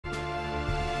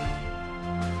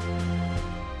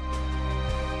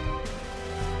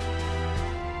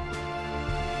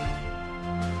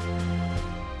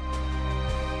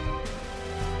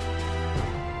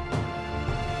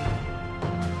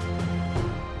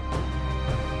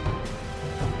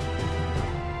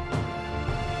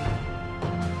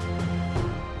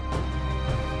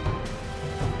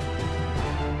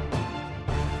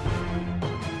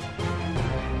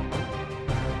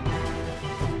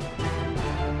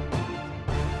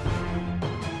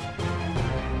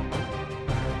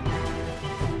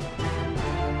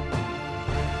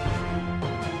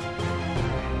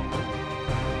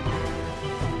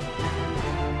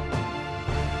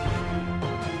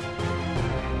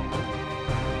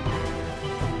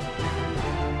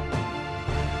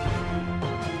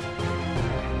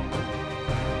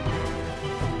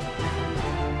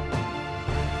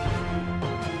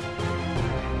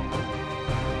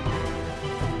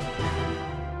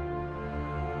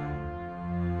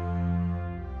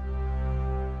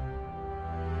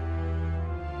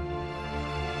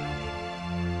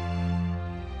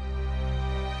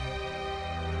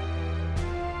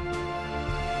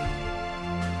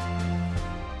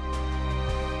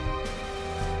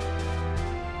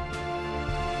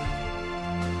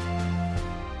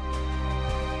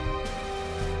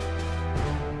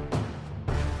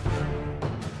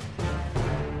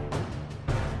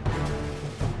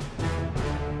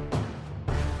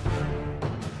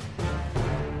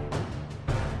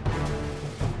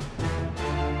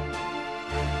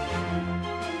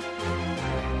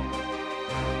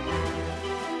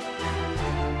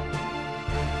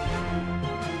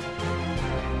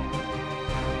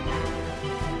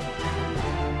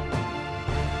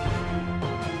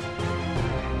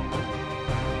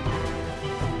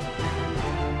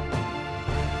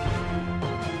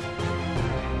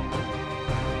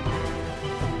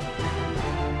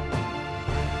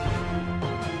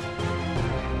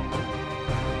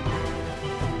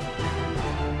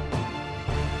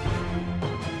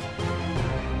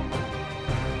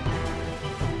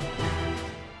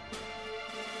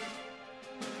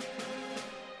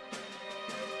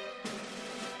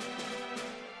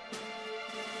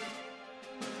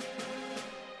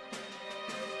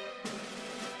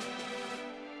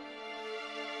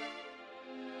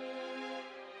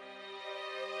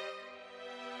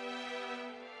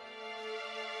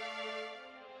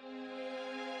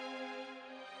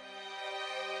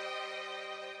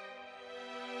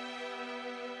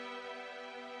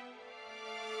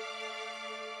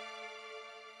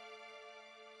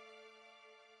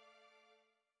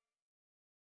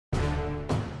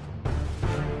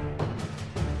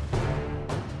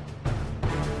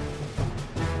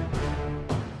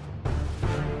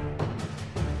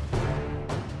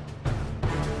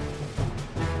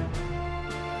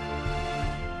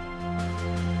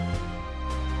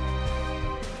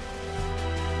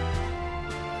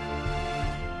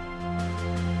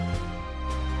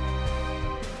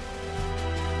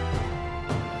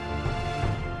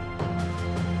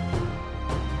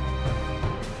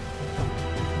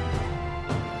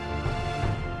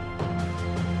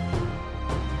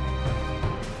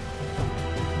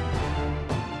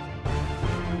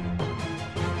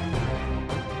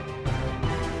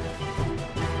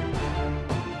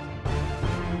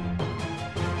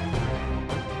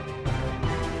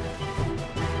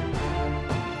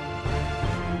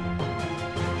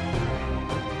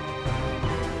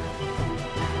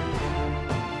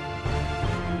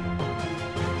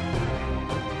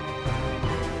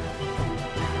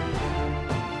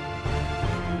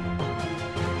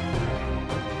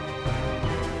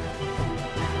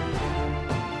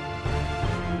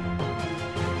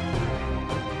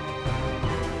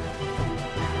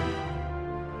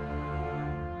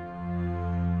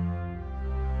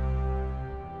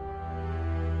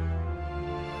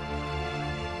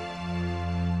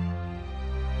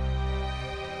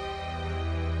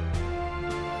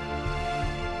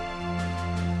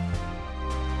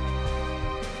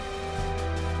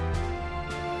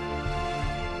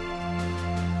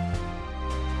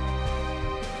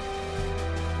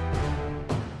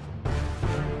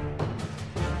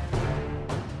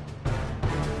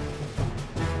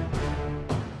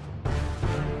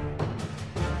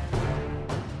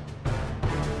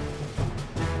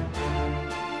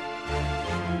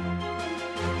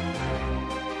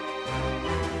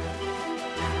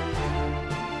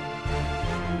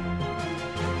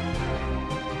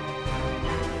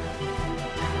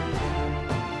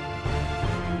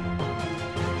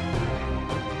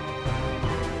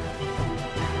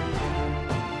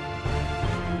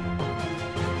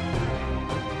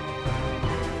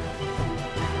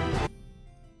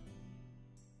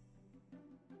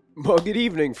Well, good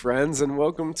evening, friends, and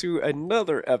welcome to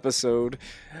another episode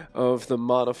of the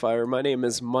Modifier. My name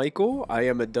is Michael. I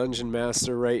am a dungeon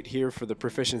master right here for the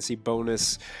Proficiency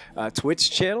bonus Twitch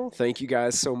channel. Thank you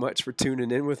guys so much for tuning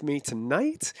in with me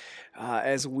tonight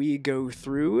as we go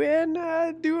through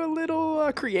and do a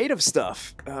little creative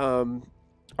stuff. I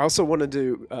also wanted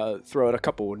to throw out a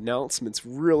couple announcements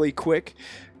really quick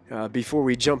before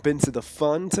we jump into the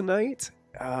fun tonight.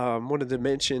 Wanted to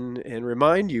mention and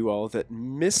remind you all that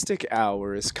Mystic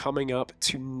Hour is coming up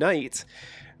tonight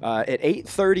at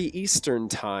 8:30 Eastern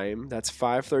Time. That's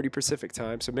 5:30 Pacific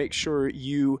Time. So make sure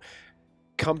you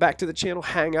come back to the channel,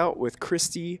 hang out with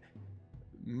Christy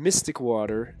Mystic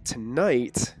Water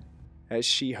tonight as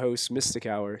she hosts Mystic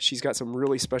Hour. She's got some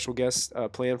really special guests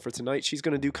planned for tonight. She's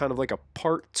going to do kind of like a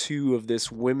part 2 of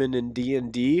this Women in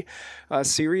D&D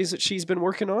series that she's been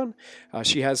working on.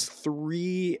 She has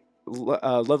 3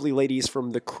 lovely ladies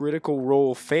from the Critical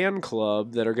Role fan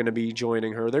club that are going to be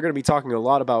joining her. They're going to be talking a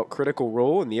lot about Critical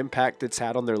Role and the impact it's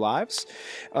had on their lives.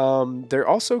 They're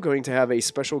also going to have a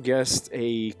special guest,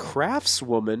 a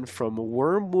craftswoman from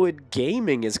Wormwood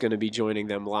Gaming is going to be joining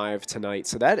them live tonight.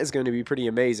 So that is going to be pretty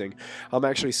amazing. I'm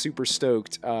actually super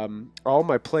stoked. All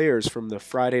my players from the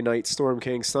Friday Night Storm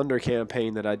King's Thunder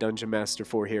campaign that I Dungeon Master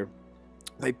for here,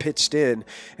 they pitched in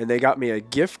and they got me a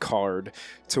gift card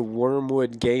to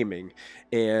Wormwood Gaming,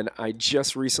 and I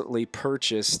just recently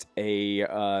purchased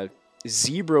a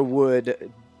zebra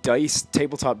wood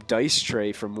tabletop dice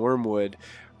tray from Wormwood.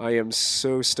 I am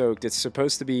so stoked. It's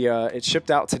supposed to be it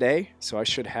shipped out today, so I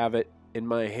should have it in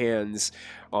my hands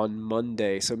on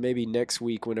Monday. So maybe next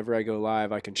week whenever I go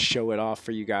live I can show it off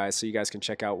for you guys so you guys can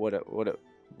check out what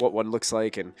one looks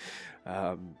like. And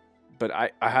but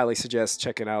I highly suggest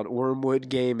checking out Wormwood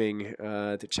Gaming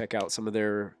to check out some of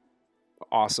their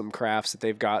awesome crafts that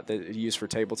they've got that are used for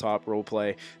tabletop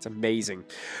roleplay. It's amazing.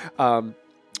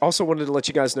 Also wanted to let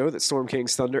you guys know that Storm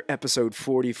King's Thunder episode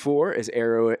 44 is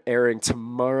airing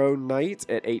tomorrow night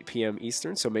at 8 p.m.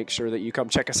 Eastern, so make sure that you come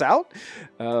check us out.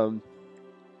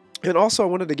 And also, I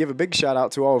wanted to give a big shout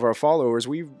out to all of our followers.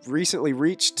 We've recently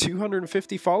reached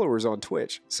 250 followers on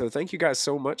Twitch. So thank you guys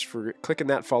so much for clicking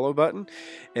that follow button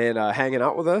and hanging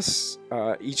out with us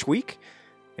each week.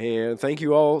 And thank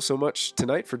you all so much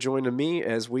tonight for joining me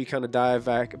as we kind of dive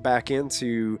back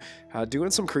into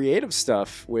doing some creative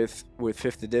stuff with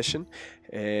 5th edition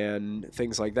and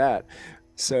things like that.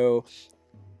 So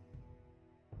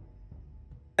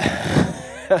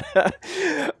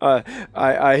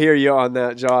I hear you on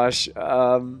that, Josh.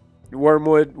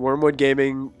 Wormwood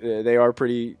Gaming,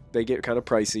 they get kind of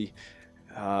pricey.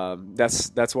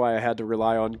 That's why I had to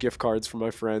rely on gift cards for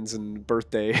my friends and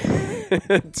birthday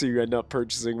to end up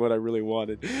purchasing what I really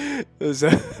wanted. But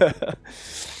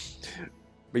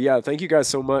yeah, thank you guys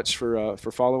so much for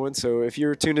following. So if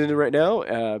you're tuning in right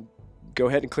now, go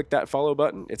ahead and click that follow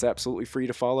button. It's absolutely free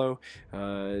to follow.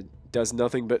 Does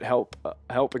nothing but help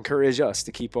encourage us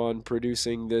to keep on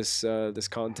producing this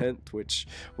content, which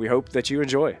we hope that you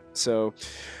enjoy. So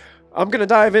I'm gonna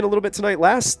dive in a little bit tonight.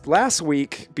 Last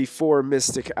week before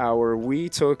Mystic Hour, we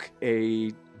took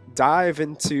a dive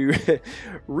into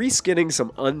reskinning some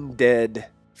undead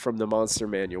from the monster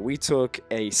manual. We took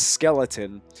a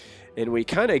skeleton and we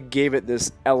kind of gave it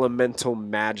this elemental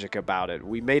magic about it.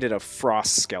 We made it a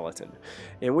frost skeleton.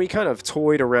 And we kind of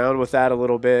toyed around with that a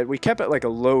little bit. We kept it like a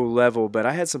low level, but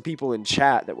I had some people in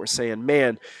chat that were saying,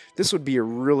 man, this would be a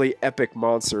really epic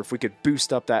monster if we could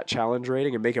boost up that challenge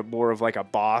rating and make it more of like a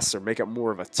boss or make it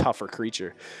more of a tougher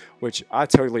creature, which I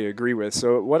totally agree with.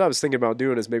 So what I was thinking about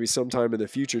doing is maybe sometime in the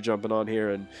future jumping on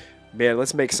here and, man,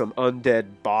 let's make some undead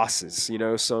bosses, you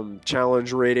know, some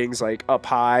challenge ratings like up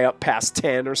high, up past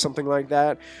 10 or something like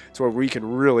that, to where we can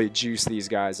really juice these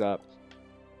guys up.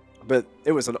 But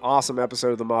it was an awesome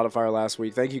episode of the Modifier last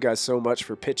week. Thank you guys so much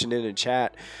for pitching in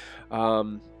chat.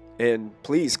 And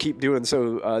please keep doing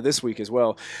so this week as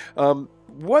well.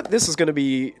 What this is going to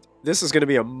be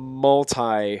a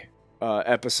multi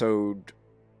episode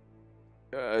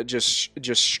just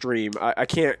stream. I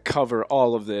can't cover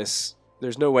all of this.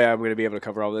 There's no way I'm going to be able to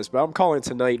cover all this, but I'm calling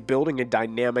tonight Building a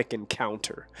Dynamic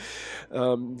Encounter.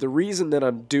 The reason that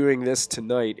I'm doing this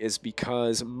tonight is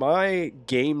because my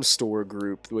game store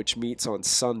group, which meets on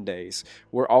Sundays,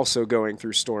 we're also going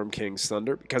through Storm King's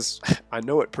Thunder because I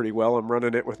know it pretty well. I'm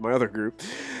running it with my other group.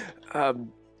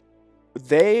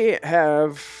 They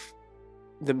have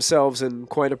themselves in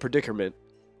quite a predicament.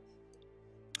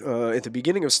 At the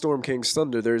beginning of Storm King's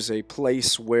Thunder, there's a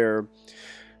place where,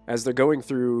 as they're going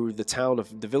through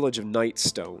the village of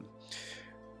Nightstone,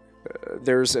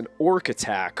 there's an orc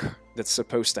attack that's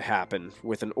supposed to happen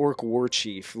with an orc war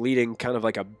chief leading kind of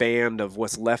like a band of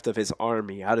what's left of his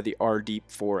army out of the Deep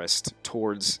forest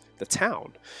towards the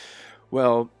town.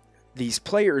 Well, these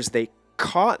players, they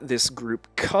caught this group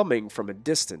coming from a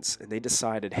distance, and they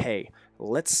decided, hey,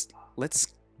 let's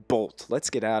bolt. Let's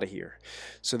get out of here.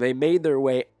 So they made their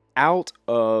way out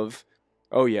of,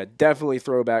 oh yeah, definitely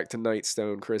throwback to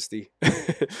Nightstone, Christy.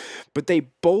 But they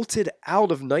bolted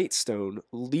out of Nightstone,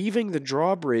 leaving the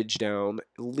drawbridge down,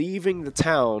 leaving the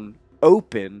town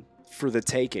open for the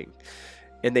taking.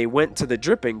 And they went to the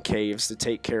Dripping Caves to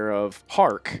take care of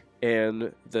Hark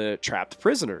and the trapped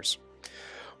prisoners.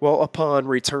 Well, upon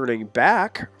returning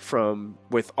back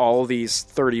with all these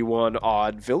 31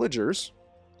 odd villagers,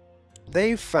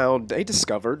 they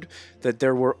discovered that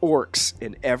there were orcs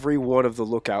in every one of the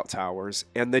lookout towers,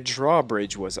 and the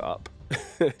drawbridge was up.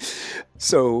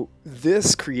 So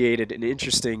this created an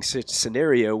interesting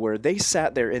scenario where they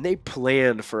sat there and they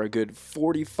planned for a good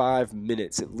 45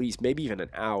 minutes at least, maybe even an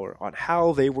hour, on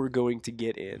how they were going to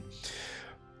get in.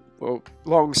 Well,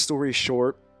 long story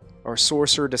short, our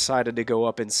sorcerer decided to go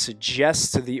up and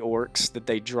suggest to the orcs that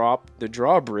they drop the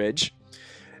drawbridge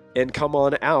and come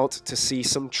on out to see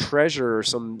some treasure or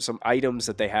some items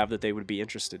that they have that they would be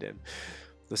interested in.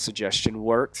 The suggestion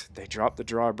worked. They dropped the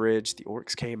drawbridge. The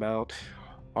orcs came out.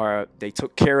 They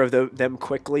took care of them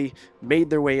quickly, made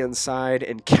their way inside,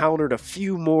 encountered a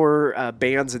few more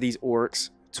bands of these orcs,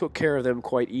 took care of them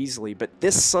quite easily. But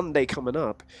this Sunday coming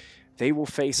up, they will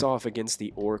face off against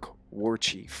the orc war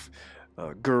chief,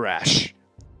 Gurash,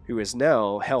 who is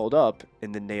now held up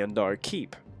in the Nandar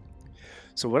Keep.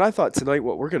 So what I thought tonight,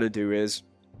 what we're going to do is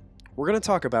we're going to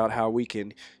talk about how we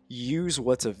can use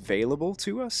what's available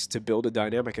to us to build a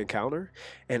dynamic encounter,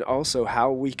 and also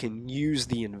how we can use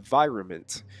the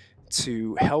environment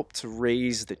to help to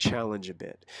raise the challenge a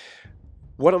bit.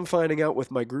 What I'm finding out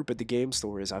with my group at the game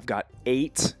store is I've got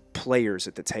 8 players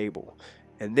at the table,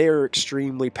 and they're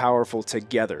extremely powerful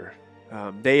together.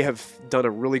 They have done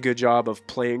a really good job of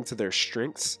playing to their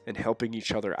strengths and helping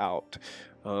each other out.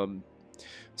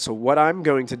 So what I'm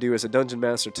going to do as a dungeon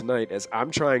master tonight is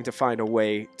I'm trying to find a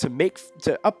way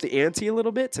to up the ante a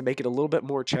little bit, to make it a little bit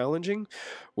more challenging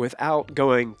without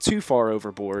going too far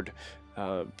overboard,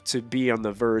 to be on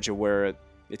the verge of where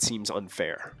it seems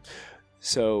unfair.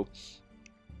 So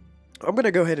I'm going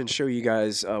to go ahead and show you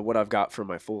guys what I've got for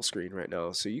my full screen right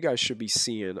now. So you guys should be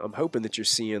seeing, I'm hoping that you're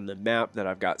seeing the map that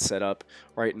I've got set up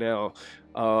right now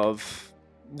of...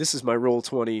 This is my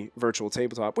Roll20 virtual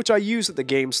tabletop, which I use at the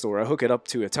game store. I hook it up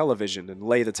to a television and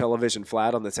lay the television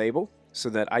flat on the table so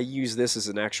that I use this as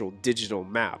an actual digital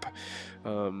map.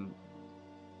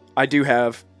 I do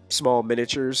have small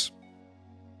miniatures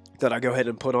that I go ahead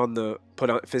and put on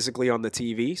physically on the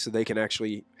TV, so they can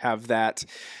actually have that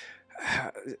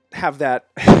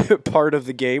part of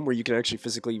the game where you can actually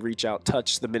physically reach out,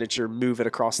 touch the miniature, move it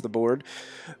across the board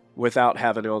without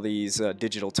having all these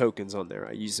digital tokens on there.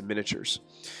 I use the miniatures.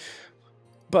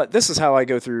 But this is how I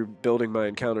go through building my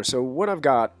encounter. So what I've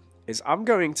got is I'm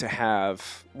going to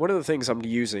have, one of the things I'm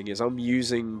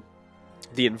using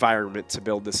the environment to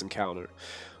build this encounter.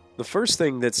 The first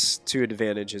thing that's to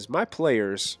advantage is my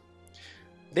players,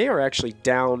 they are actually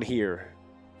down here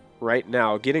right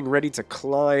now, getting ready to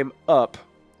climb up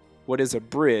what is a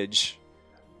bridge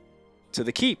to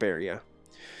the keep area.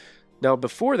 Now,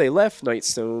 before they left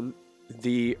Nightstone,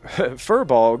 the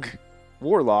Furbolg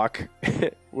warlock,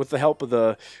 with the help of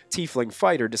the tiefling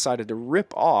fighter, decided to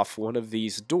rip off one of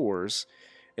these doors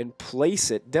and place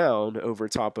it down over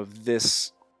top of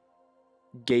this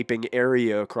gaping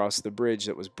area across the bridge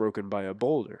that was broken by a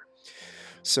boulder.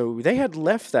 So they had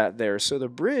left that there, so the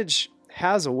bridge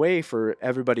has a way for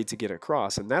everybody to get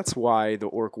across, and that's why the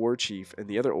Orc War Chief and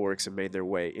the other orcs have made their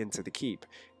way into the keep.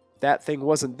 That thing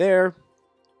wasn't there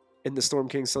in the Storm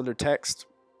King's Thunder text.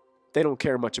 They don't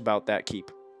care much about that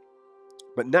keep.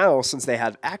 But now, since they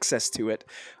have access to it,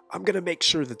 I'm going to make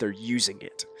sure that they're using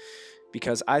it,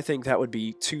 because I think that would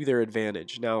be to their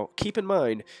advantage. Now, keep in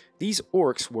mind, these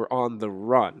orcs were on the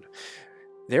run.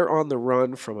 They're on the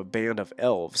run from a band of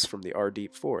elves from the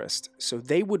Deep forest, so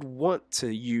they would want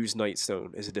to use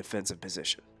Nightstone as a defensive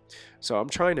position. So I'm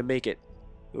trying to make it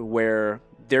where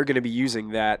they're going to be using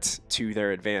that to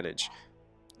their advantage.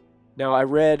 Now, I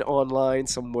read online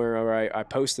somewhere, or I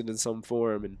posted in some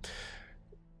forum,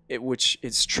 and which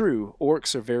it's true,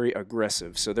 orcs are very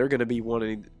aggressive, so they're going to be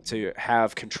wanting to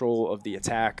have control of the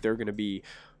attack. They're going to be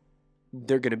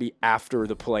after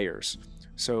the players.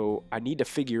 So I need to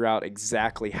figure out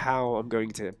exactly how I'm going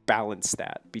to balance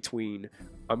that between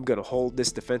I'm going to hold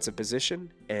this defensive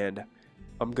position and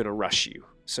I'm going to rush you.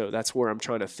 So that's where I'm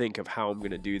trying to think of how I'm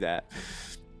going to do that.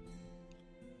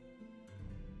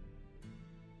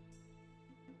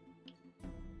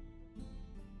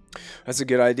 That's a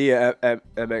good idea.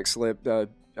 MX Lip, a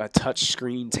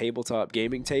touchscreen tabletop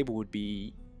gaming table would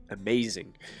be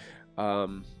amazing.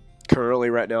 Currently,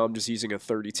 right now, I'm just using a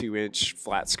 32-inch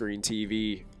flat screen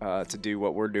TV to do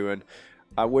what we're doing.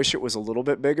 I wish it was a little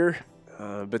bit bigger,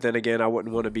 but then again, I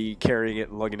wouldn't want to be carrying it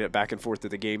and lugging it back and forth to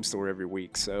the game store every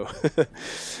week. So,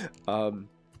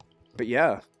 but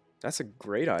yeah, that's a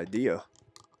great idea.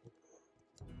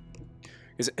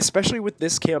 Especially with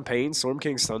this campaign, Storm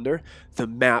King's Thunder, the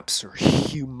maps are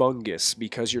humongous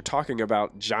because you're talking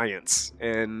about giants,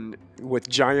 and with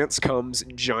giants comes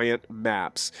giant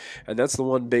maps. And that's the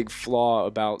one big flaw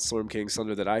about Storm King's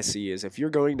Thunder that I see is if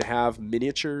you're going to have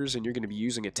miniatures and you're going to be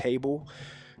using a table,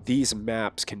 these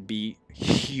maps can be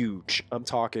huge. I'm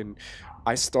talking,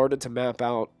 I started to map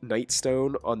out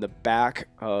Nightstone on the back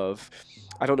of,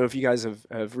 I don't know if you guys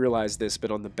have realized this, but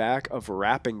on the back of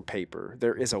wrapping paper,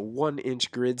 there is a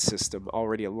 1-inch grid system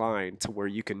already aligned to where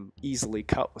you can easily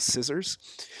cut with scissors.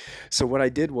 So what I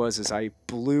did was I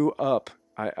blew up,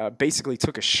 I basically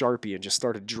took a Sharpie and just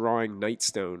started drawing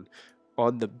Nightstone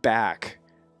on the back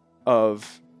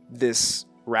of this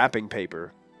wrapping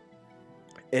paper.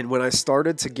 And when I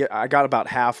started to get, I got about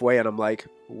halfway and I'm like,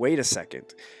 wait a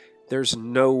second. There's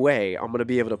no way I'm going to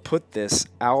be able to put this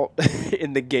out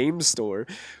in the game store.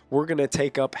 We're going to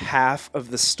take up half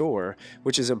of the store,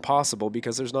 which is impossible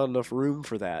because there's not enough room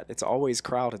for that. It's always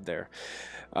crowded there.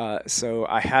 So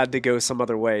I had to go some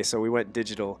other way, so we went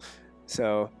digital.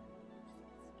 So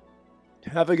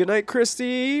have a good night,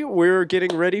 Christy. We're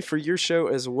getting ready for your show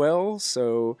as well,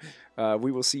 so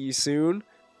we will see you soon.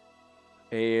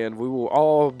 And we will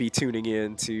all be tuning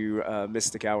in to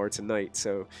Mystic Hour tonight,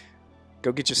 so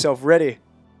go get yourself ready.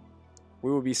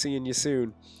 We will be seeing you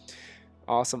soon.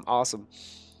 Awesome, awesome.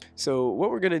 So what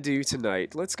we're going to do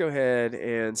tonight, let's go ahead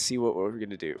and see what we're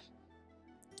going to do.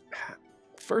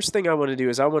 First thing I want to do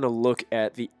is I want to look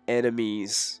at the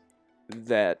enemies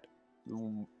that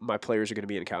my players are going to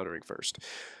be encountering first.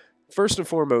 First and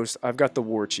foremost, I've got the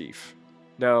War Chief.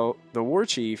 Now, the War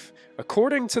Chief,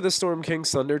 according to the Storm King's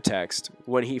Thunder text,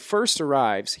 when he first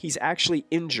arrives, he's actually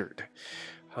injured.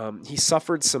 He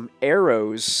suffered some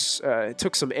arrows,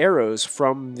 took some arrows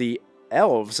from the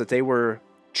elves that they were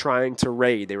trying to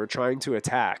raid. They were trying to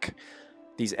attack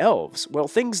these elves. Well,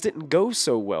 things didn't go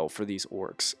so well for these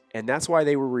orcs, and that's why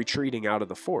they were retreating out of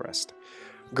the forest.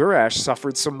 Gurash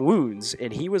suffered some wounds,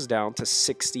 and he was down to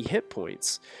 60 hit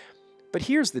points. But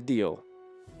here's the deal.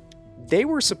 They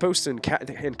were supposed to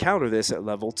encounter this at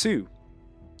level 2.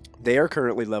 They are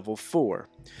currently level 4.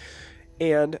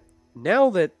 And now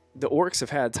that the orcs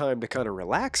have had time to kind of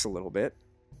relax a little bit,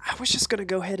 I was just going to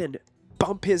go ahead and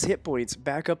bump his hit points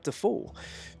back up to full.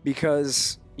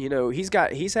 Because, you know, he's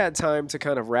had time to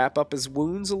kind of wrap up his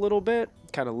wounds a little bit,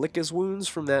 kind of lick his wounds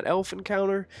from that elf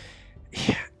encounter.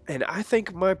 And I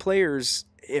think my players,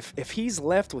 if he's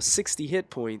left with 60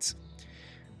 hit points,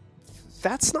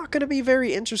 that's not going to be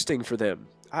very interesting for them.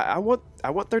 I want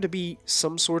there to be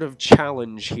some sort of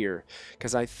challenge here,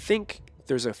 because I think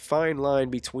there's a fine line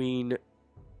between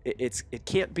it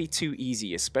can't be too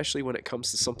easy, especially when it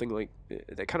comes to something like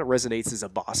that kind of resonates as a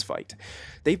boss fight.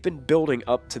 They've been building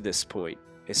up to this point.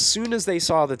 As soon as they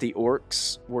saw that the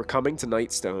orcs were coming to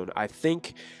Nightstone, I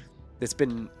think it's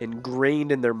been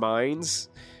ingrained in their minds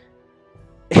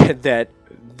that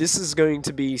this is going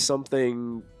to be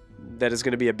something that is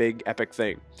going to be a big epic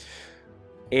thing.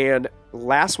 And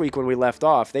last week when we left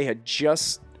off, they had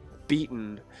just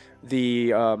beaten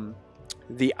the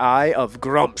Eye of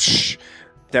Grumpsh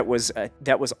that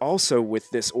was also with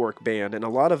this orc band and a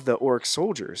lot of the orc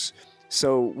soldiers.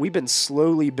 So we've been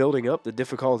slowly building up the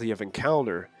difficulty of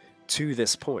encounter to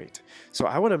this point. So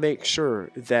I want to make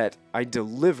sure that I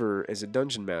deliver as a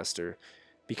dungeon master,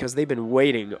 because they've been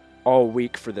waiting all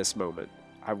week for this moment.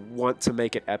 I want to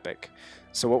make it epic.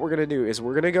 So what we're going to do is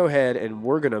we're going to go ahead and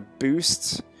we're going to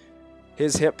boost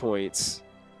his hit points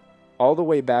all the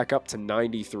way back up to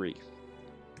 93.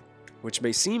 Which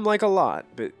may seem like a lot,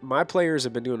 but my players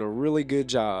have been doing a really good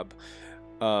job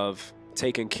of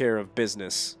taking care of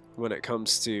business when it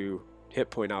comes to hit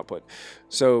point output.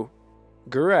 So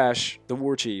Gurash, the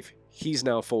War Chief, he's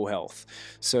now full health.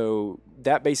 So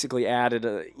that basically added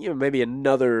maybe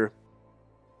another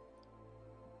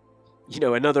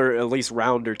at least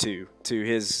round or two to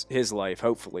his life,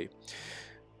 hopefully.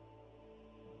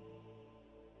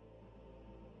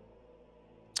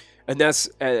 And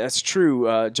that's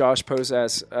true. Josh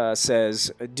Posas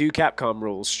says, do Capcom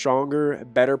rules. Stronger,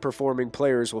 better performing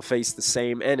players will face the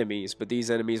same enemies, but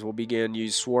these enemies will begin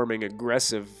use swarming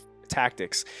aggressive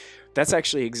tactics. That's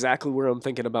actually exactly where I'm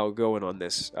thinking about going on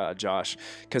this, Josh.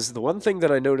 Because the one thing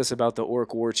that I notice about the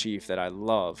Orc War Chief that I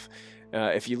love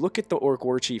If you look at the Orc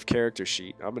War Chief character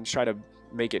sheet, I'm going to try to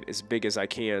make it as big as I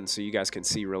can so you guys can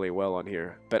see really well on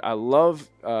here. But I love,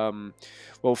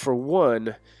 well, for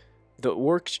one, the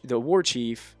War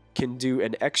Chief can do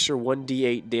an extra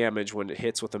 1d8 damage when it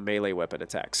hits with a melee weapon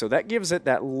attack. So that gives it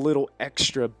that little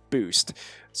extra boost.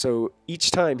 So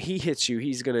each time he hits you,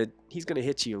 he's gonna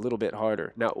hit you a little bit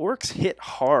harder. Now orcs hit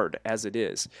hard as it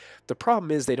is. The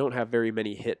problem is they don't have very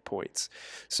many hit points.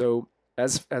 So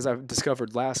as I've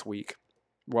discovered last week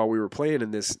while we were playing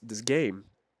in this game,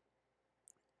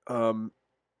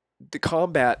 the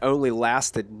combat only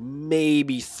lasted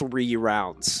maybe 3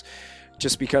 rounds.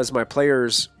 Just because my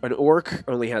players, an orc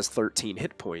only has 13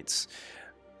 hit points.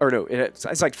 Or no,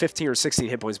 it's like 15 or 16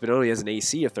 hit points, but it only has an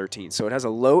AC of 13. So it has a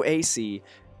low AC,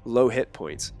 low hit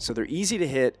points. So they're easy to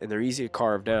hit and they're easy to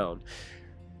carve down.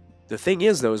 The thing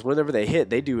is, though, is whenever they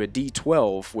hit, they do a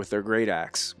D12 with their Great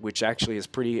Axe, which actually is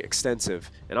pretty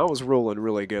extensive. And I was rolling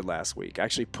really good last week. I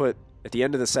actually put, at the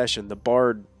end of the session, the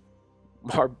Bard,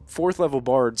 our 4th level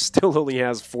Bard still only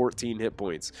has 14 hit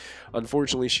points.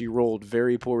 Unfortunately, she rolled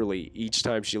very poorly each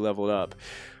time she leveled up.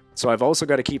 So I've also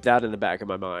got to keep that in the back of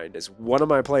my mind, as one of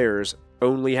my players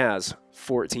only has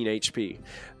 14 HP.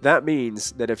 That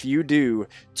means that if you do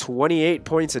 28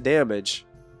 points of damage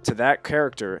to that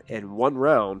character in 1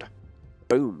 round,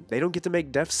 boom, they don't get to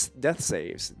make death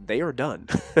saves. They are done.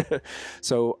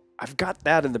 So I've got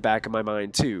that in the back of my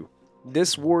mind too.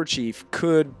 This War Chief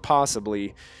could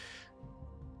possibly...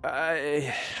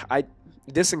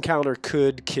 this encounter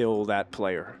could kill that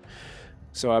player.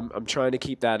 So I'm trying to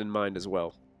keep that in mind as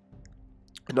well.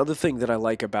 Another thing that I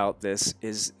like about this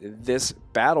is this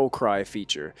battle cry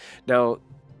feature. Now,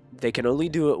 they can only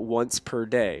do it once per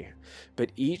day,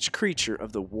 but each creature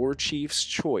of the War Chief's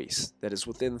choice that is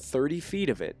within 30 feet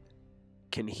of it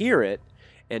can hear it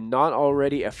and not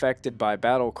already affected by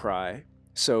battle cry.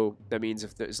 So that means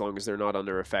as long as they're not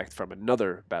under effect from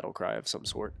another battle cry of some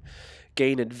sort,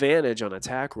 gain advantage on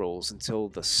attack rolls until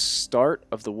the start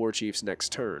of the War Chief's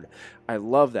next turn. I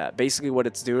love that. Basically what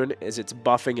it's doing is it's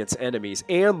buffing its enemies,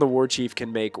 and the War Chief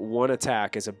can make 1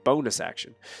 attack as a bonus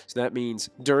action. So that means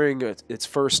during its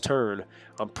first turn,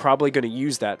 I'm probably going to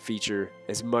use that feature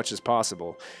as much as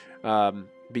possible,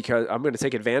 because I'm going to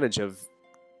take advantage of,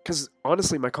 because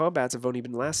honestly my combats have only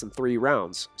been lasting 3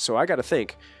 rounds. So I got to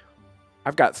think,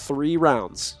 I've got 3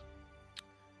 rounds.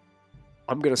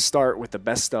 I'm going to start with the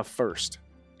best stuff first,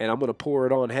 and I'm going to pour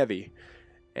it on heavy,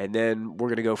 and then we're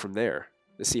going to go from there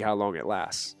to see how long it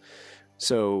lasts.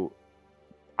 So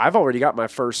I've already got my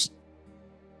first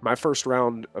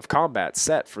round of combat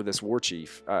set for this War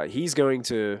Chief. He's going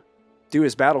to do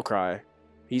his battle cry,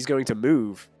 he's going to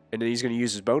move, and then he's going to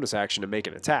use his bonus action to make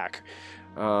an attack.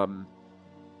 And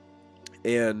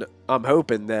I'm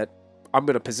hoping that I'm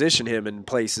going to position him in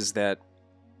places that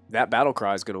battle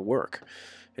cry is going to work.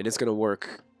 And it's going to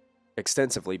work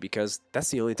extensively because that's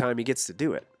the only time he gets to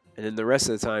do it. And then the rest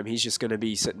of the time, he's just going to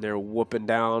be sitting there whooping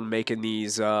down, making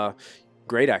these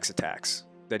Great Axe attacks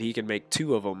that he can make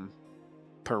 2 of them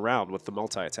per round with the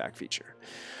multi-attack feature.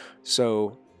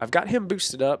 So I've got him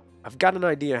boosted up. I've got an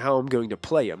idea how I'm going to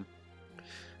play him.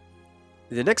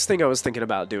 The next thing I was thinking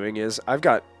about doing is I've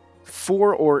got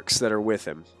 4 orcs that are with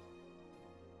him.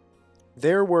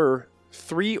 There were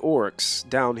 3 orcs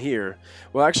down here.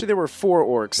 Well, actually there were 4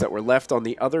 orcs that were left on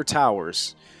the other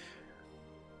towers,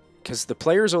 because the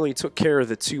players only took care of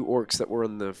the 2 orcs that were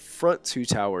on the front 2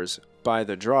 towers by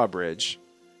the drawbridge,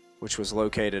 which was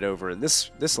located over in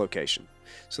this location.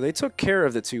 So they took care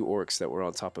of the 2 orcs that were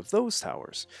on top of those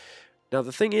towers. Now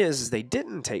the thing is they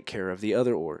didn't take care of the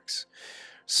other orcs.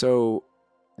 So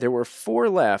there were 4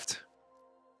 left.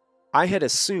 I had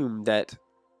assumed that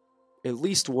at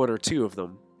least 1 or 2 of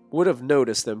them would have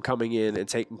noticed them coming in and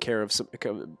taking care of some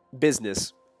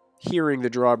business, hearing the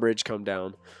drawbridge come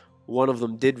down. One of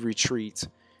them did retreat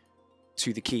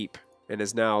to the keep and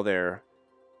is now there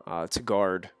to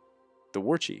guard the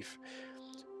War Chief.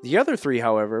 The other 3,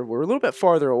 however, were a little bit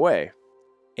farther away,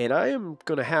 and I am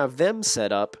going to have them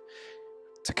set up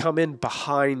to come in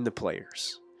behind the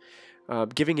players,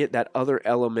 giving it that other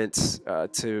element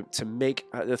to make...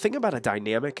 the thing about a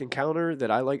dynamic encounter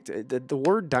that I like, the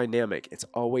word dynamic, it's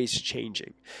always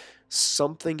changing.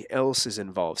 Something else is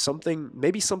involved.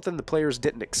 Maybe something the players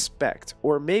didn't expect,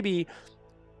 or maybe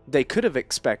they could have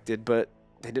expected, but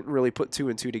they didn't really put 2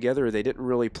 and 2 together. They didn't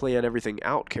really plan everything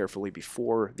out carefully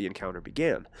before the encounter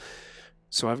began.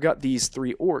 So I've got these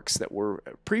 3 orcs that were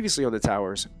previously on the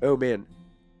towers. Oh man,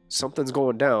 something's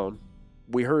going down.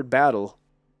 We heard battle.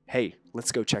 Hey,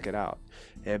 let's go check it out.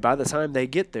 And by the time they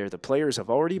get there, the players have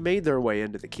already made their way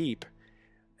into the keep.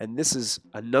 And this is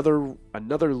another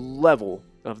level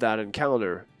of that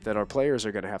encounter that our players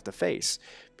are going to have to face,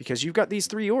 because you've got these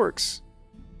 3 orcs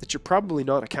that you're probably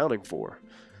not accounting for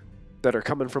that are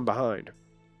coming from behind.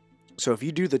 So if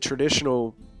you do the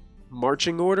traditional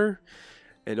marching order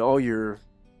and all your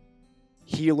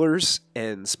healers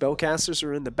and spellcasters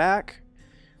are in the back,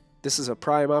 this is a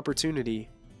prime opportunity,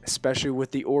 especially with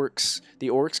the orcs. The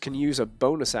orcs can use a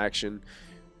bonus action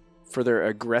for their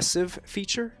aggressive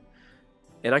feature,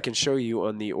 and I can show you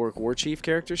on the Orc Warchief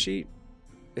character sheet.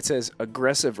 It says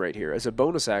aggressive right here. As a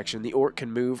bonus action, the orc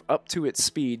can move up to its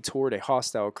speed toward a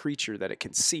hostile creature that it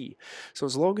can see. So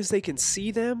as long as they can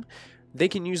see them, they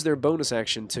can use their bonus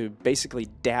action to basically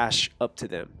dash up to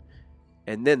them.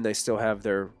 And then they still have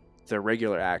their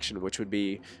regular action, which would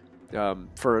be,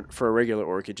 for a regular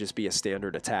orc, it'd just be a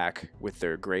standard attack with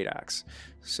their great axe.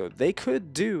 So they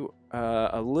could do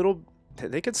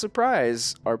they could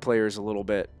surprise our players a little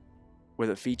bit with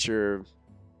a feature,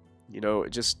 you know,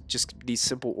 just these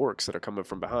simple orcs that are coming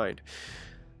from behind.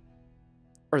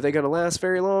 Are they going to last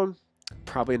very long?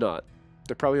 Probably not.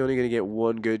 They're probably only going to get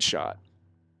one good shot.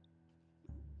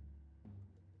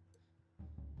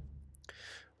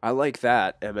 I like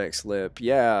that, MX Lip.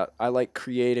 Yeah, I like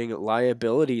creating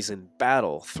liabilities in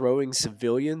battle, throwing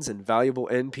civilians and valuable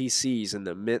NPCs in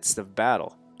the midst of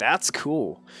battle. That's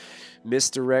cool.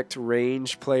 Misdirect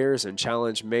range players and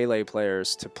challenge melee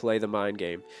players to play the mind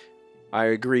game. I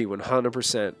agree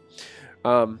 100%.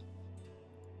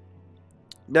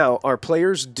 Now, our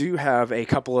players do have a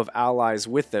couple of allies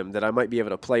with them that I might be able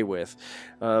to play with.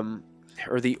 Or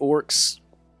the orcs.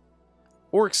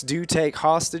 Orcs do take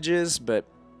hostages, but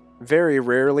very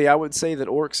rarely I would say that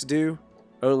orcs do.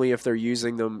 Only if they're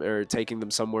using them or taking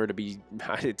them somewhere to be,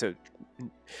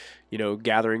 you know,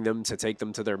 gathering them to take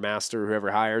them to their master,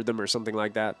 whoever hired them, or something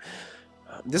like that.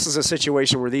 This is a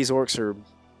situation where these orcs are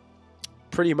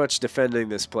pretty much defending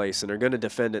this place and are going to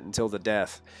defend it until the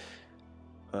death.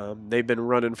 They've been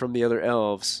running from the other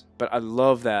elves, but I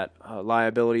love that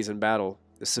liabilities in battle,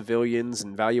 the civilians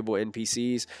and valuable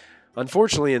NPCs.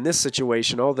 Unfortunately, in this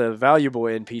situation, all the valuable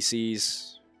NPCs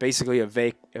basically have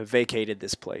vacated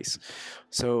this place,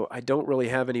 so I don't really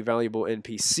have any valuable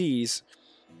NPCs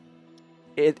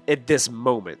at this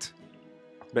moment.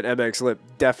 But MX Lip,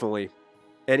 definitely,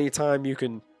 anytime you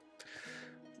can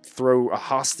throw a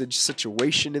hostage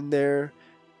situation in there.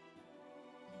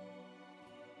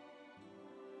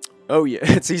 Oh yeah,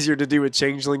 it's easier to do with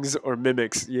changelings or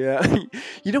mimics. Yeah.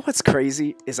 You know what's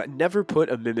crazy is I never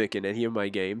put a mimic in any of my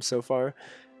games so far.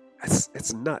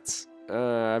 It's nuts.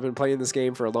 I've been playing this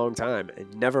game for a long time,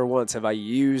 and never once have I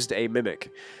used a mimic.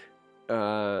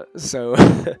 So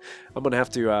I'm gonna have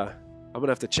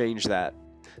to change that.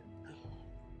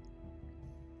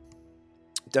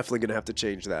 Definitely gonna have to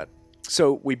change that.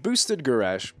 So we boosted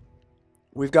Gurash.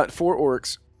 We've got 4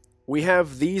 orcs. We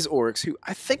have these orcs who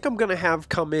I think I'm gonna have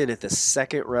come in at the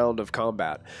second round of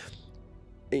combat.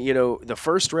 You know, the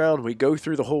first round, we go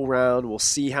through the whole round, we'll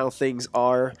see how things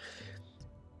are,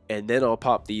 and then I'll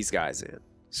pop these guys in.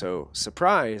 So,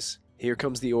 surprise, here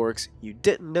comes the orcs. You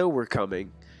didn't know we're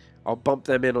coming. I'll bump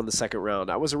them in on the second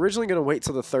round. I was originally going to wait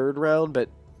till the third round, but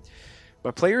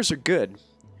my players are good,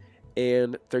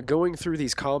 and they're going through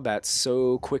these combats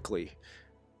so quickly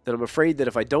that I'm afraid that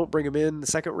if I don't bring them in the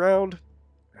second round,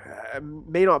 there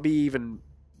may not be even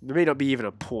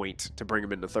a point to bring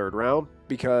them in the third round,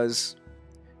 because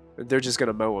they're just going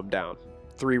to mow them down.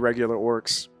 3 regular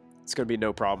orcs, it's going to be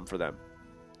no problem for them.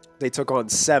 They took on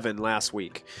 7 last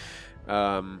week,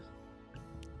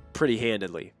 pretty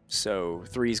handedly. So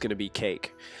 3 is going to be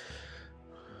cake.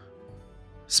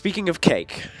 Speaking of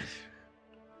cake,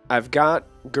 I've got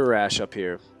Gurash up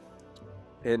here,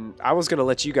 and I was going to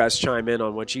let you guys chime in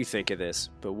on what you think of this.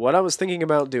 But what I was thinking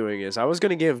about doing is I was going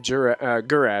to give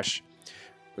Gurash,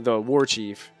 the war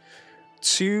chief,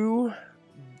 2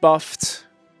 buffed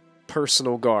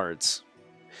personal guards.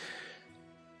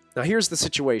 Now here's the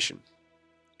situation.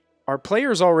 Our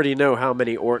players already know how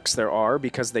many orcs there are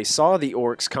because they saw the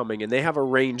orcs coming, and they have a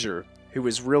ranger who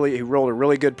rolled a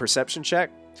really good perception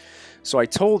check. So I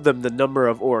told them the number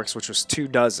of orcs, which was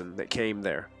 24 that came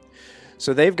there.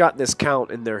 So they've got this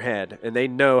count in their head, and they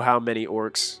know how many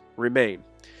orcs remain.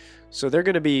 So they're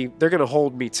going to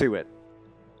hold me to it.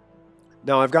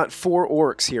 Now I've got 4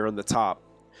 orcs here on the top.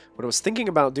 What I was thinking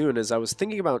about doing is I was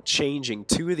thinking about changing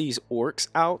 2 of these orcs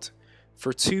out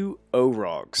for 2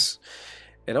 orogs.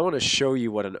 And I want to show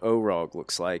you what an orog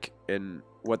looks like and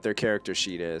what their character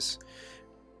sheet is.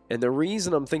 And the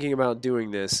reason I'm thinking about doing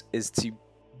this is to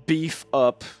beef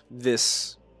up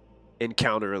this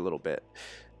encounter a little bit.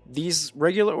 These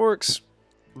regular orcs,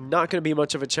 not going to be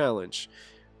much of a challenge.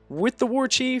 With the war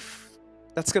chief,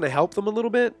 that's going to help them a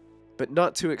little bit, but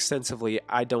not too extensively,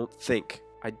 I don't think.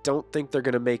 I don't think they're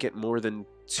going to make it more than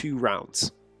 2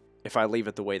 rounds if I leave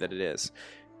it the way that it is.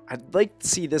 I'd like to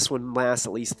see this one last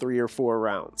at least 3 or 4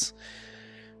 rounds.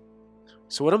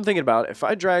 So what I'm thinking about, if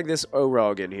I drag this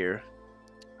Orog in here,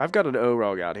 I've got an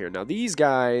Orog out here. Now these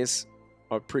guys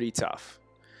are pretty tough.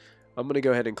 I'm going to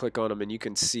go ahead and click on them, and you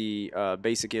can see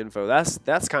basic info.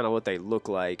 That's kind of what they look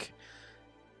like.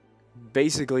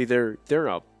 Basically, they're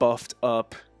a buffed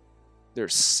up. They're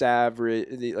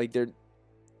savage. Like they're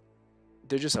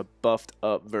just a buffed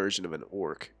up version of an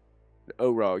orc.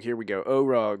 Orog, here we go.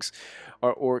 Orogs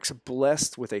are orcs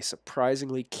blessed with a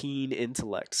surprisingly keen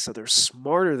intellect, so they're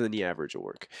smarter than the average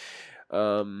orc.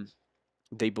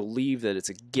 They believe that it's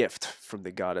a gift from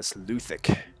the goddess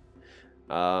Luthik.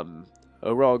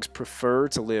 Orogs prefer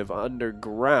to live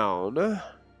underground.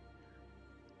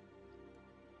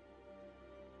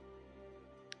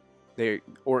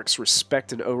 Orcs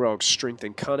respect an Orog's strength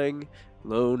and cunning.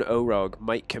 Lone Orog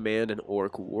might command an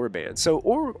orc warband. So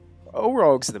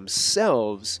Orogs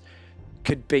themselves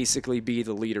could basically be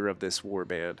the leader of this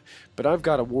warband. But I've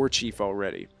got a war chief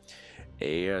already.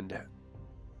 And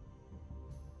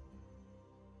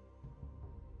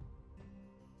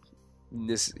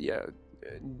this, yeah,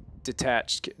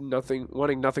 detached,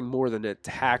 wanting nothing more than to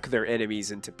hack their enemies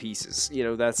into pieces. You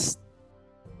know, that's...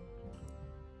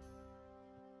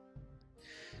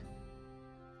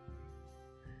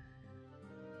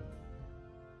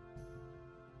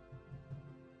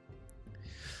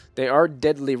 They are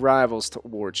deadly rivals to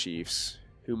war chiefs,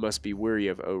 who must be wary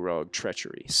of Orog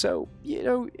treachery. So, you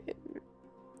know,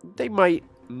 they might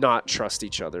not trust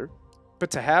each other,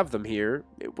 but to have them here,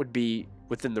 it would be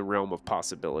within the realm of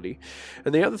possibility.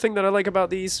 And the other thing that I like about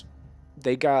these,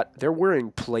 they're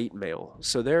wearing plate mail,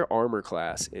 so their armor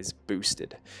class is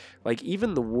boosted. Like,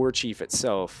 even the war chief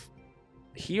itself,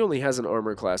 he only has an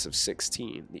armor class of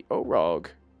 16. The Orog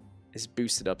is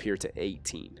boosted up here to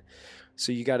 18.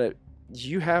 So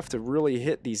you have to really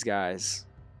hit these guys.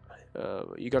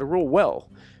 You got to roll well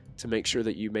to make sure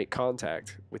that you make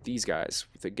contact with these guys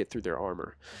to get through their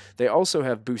armor. They also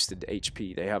have boosted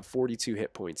HP. They have 42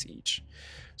 hit points each.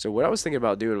 So what I was thinking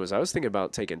about doing was I was thinking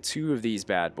about taking 2 of these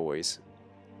bad boys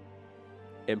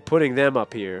and putting them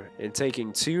up here, and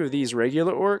taking 2 of these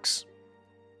regular orcs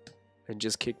and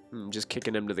just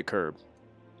kicking them to the curb.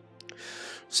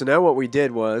 So now what we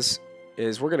did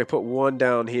is we're going to put one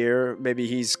down here. Maybe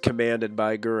he's commanded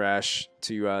by Gurash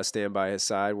to stand by his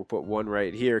side. We'll put one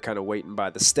right here, kind of waiting by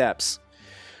the steps.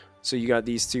 So you got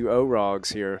these 2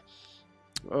 Orogs here.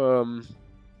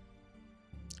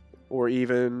 Or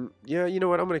even, yeah, you know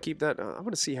what? I'm going to keep that. I'm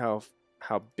going to see how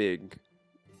big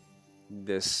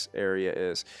this area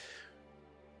is.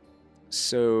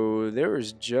 So there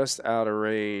is just out of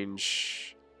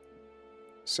range.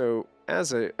 So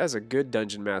as a good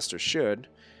dungeon master should,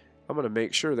 I'm going to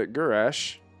make sure that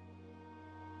Gurash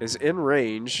is in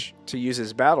range to use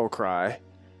his battle cry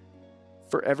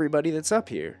for everybody that's up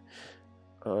here.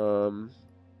 You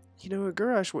know what?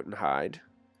 Gurash wouldn't hide.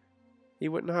 He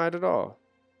wouldn't hide at all.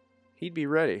 He'd be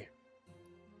ready.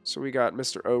 So we got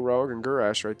Mr. Orog and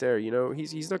Gurash right there. You know,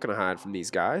 he's not going to hide from these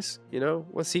guys. You know,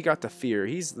 what's he got to fear?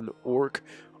 He's an orc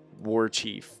war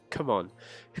chief. Come on.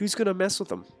 Who's going to mess with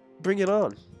him? Bring it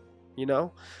on. You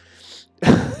know?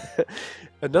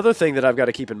 Another thing that I've got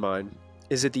to keep in mind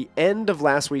is at the end of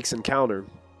last week's encounter,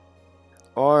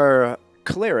 our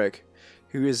cleric,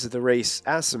 who is the race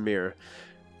Asimir,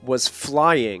 was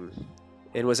flying,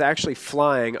 and was actually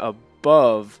flying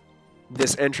above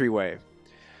this entryway.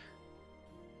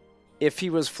 If he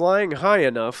was flying high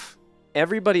enough,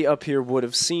 everybody up here would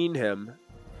have seen him,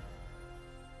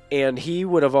 and he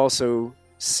would have also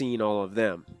seen all of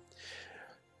them.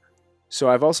 So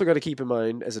I've also got to keep in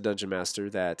mind as a dungeon master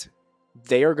that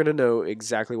they are going to know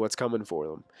exactly what's coming for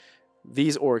them.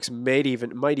 These orcs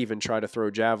might even try to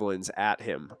throw javelins at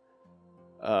him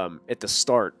at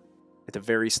the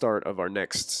very start of our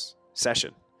next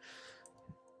session.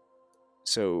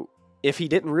 So if he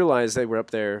didn't realize they were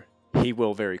up there, he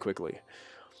will very quickly.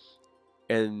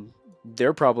 And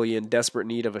they're probably in desperate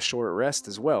need of a short rest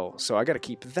as well. So I got to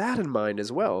keep that in mind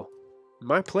as well.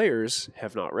 My players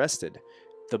have not rested.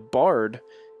 The bard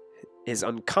is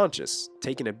unconscious,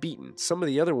 taking a beating. Some of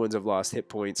the other ones have lost hit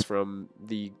points from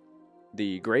the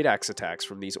great axe attacks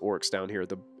from these orcs down here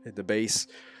at the base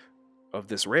of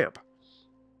this ramp.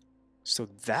 So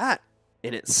that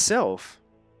in itself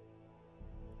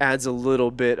adds a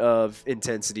little bit of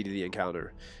intensity to the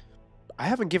encounter. They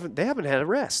haven't had a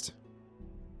rest.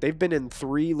 They've been in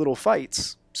 3 little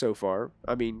fights so far.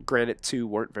 I mean, granted, 2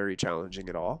 weren't very challenging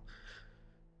at all.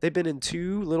 They've been in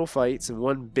 2 little fights and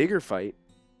 1 bigger fight.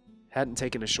 Hadn't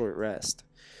taken a short rest.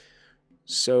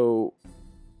 So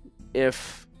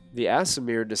if the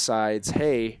Asimir decides,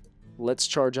 hey, let's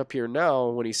charge up here now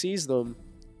when he sees them,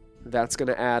 that's going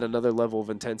to add another level of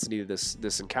intensity to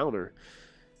this encounter,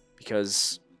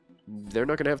 because they're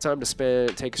not going to have time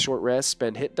to take a short rest,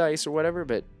 spend hit dice or whatever.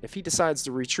 But if he decides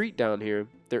to retreat down here,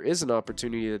 there is an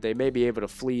opportunity that they may be able to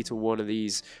flee to one of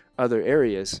these other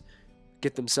areas,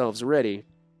 get themselves ready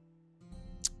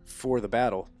for the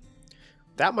battle.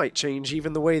 That might change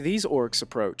even the way these orcs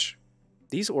approach.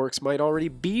 These orcs might already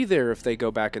be there if they go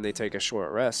back and they take a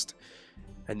short rest.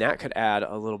 And that could add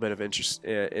a little bit of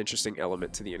interesting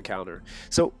element to the encounter.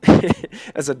 So,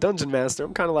 as a dungeon master,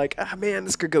 I'm kind of like, ah, man,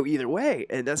 this could go either way,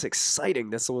 and that's exciting.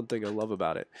 That's the one thing I love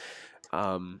about it.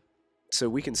 So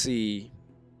we can see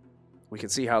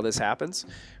how this happens.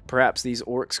 Perhaps these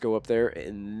orcs go up there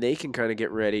and they can kind of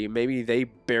get ready. Maybe they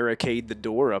barricade the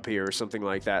door up here or something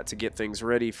like that to get things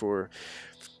ready for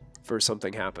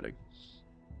something happening.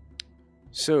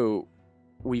 So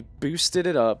we boosted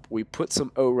it up. We put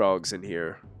some Orogs in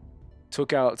here.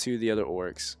 Took out 2 of the other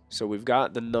orcs. So we've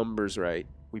got the numbers right.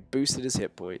 We boosted his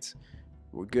hit points.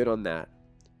 We're good on that.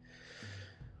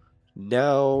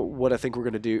 Now what I think we're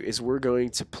going to do is we're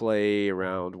going to play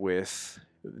around with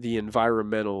the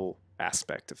environmental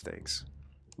aspect of things.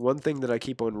 One thing that I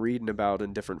keep on reading about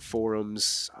in different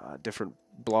forums, different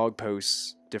blog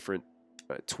posts, different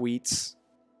tweets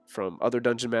from other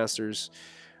dungeon masters,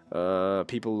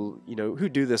 people, you know, who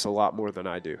do this a lot more than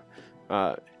I do.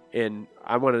 And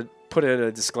I want to put in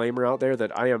a disclaimer out there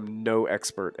that I am no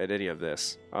expert at any of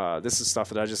this. This is stuff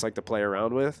that I just like to play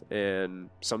around with, and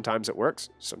sometimes it works,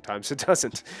 sometimes it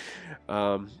doesn't.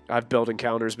 I've built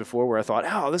encounters before where I thought,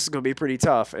 oh, this is going to be pretty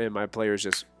tough, and my players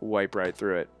just wipe right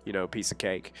through it, you know, piece of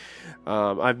cake.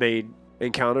 I've made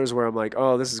encounters where I'm like,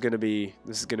 oh, this is going to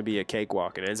be a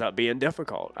cakewalk, and it ends up being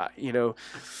difficult, you know.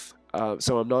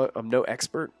 So I'm no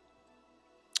expert.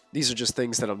 These are just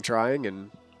things that I'm trying,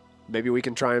 and maybe we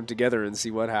can try them together and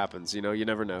see what happens. You know, you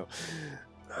never know.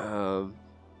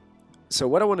 So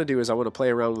what I want to do is I want to play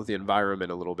around with the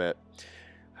environment a little bit.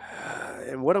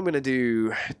 And what I'm going to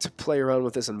do to play around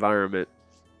with this environment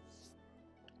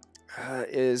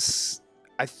is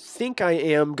I think I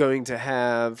am going to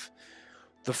have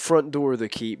the front door of the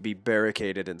keep be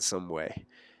barricaded in some way.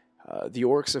 The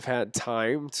orcs have had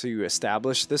time to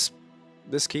establish this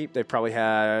keep. They probably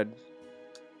had...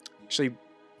 Actually,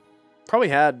 they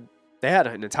had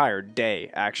an entire day,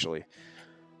 actually,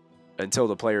 until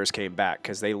the players came back,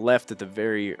 because they left at the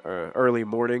very early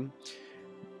morning,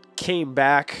 came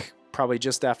back probably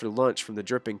just after lunch from the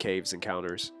Dripping Caves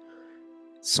encounters,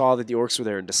 saw that the orcs were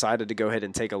there, and decided to go ahead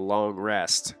and take a long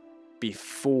rest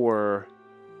before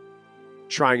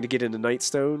trying to get into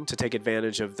Nightstone to take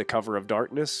advantage of the cover of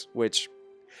darkness, which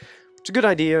is a good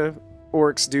idea.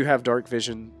 Orcs do have dark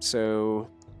vision, so...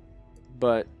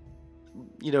 But...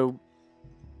 you know,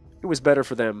 it was better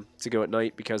for them to go at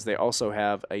night because they also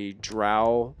have a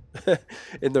drow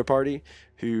in their party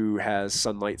who has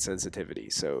sunlight sensitivity.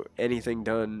 So anything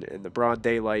done in the broad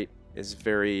daylight is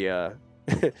very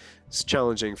it's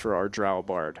challenging for our drow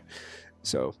bard.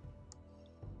 So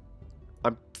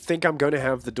I think I'm going to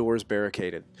have the doors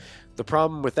barricaded. The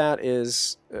problem with that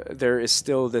is there is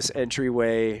still this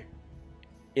entryway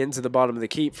into the bottom of the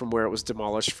keep from where it was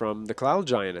demolished from the Cloud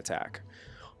Giant attack.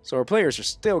 So our players are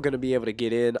still going to be able to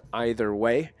get in either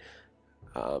way.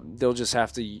 They'll just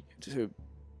have to you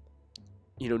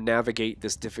know, navigate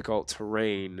this difficult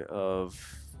terrain of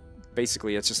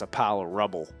basically it's just a pile of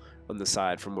rubble on the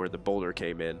side from where the boulder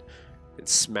came in and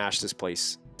smashed this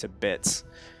place to bits.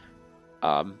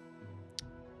 I'm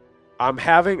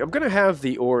going to have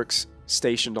the orcs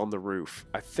stationed on the roof.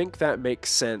 I think that makes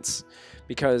sense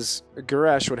because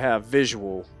Guresh would have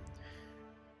visual.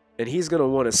 And he's going to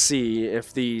want to see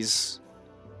if these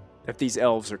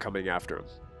elves are coming after him.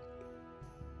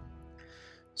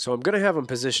 So I'm going to have them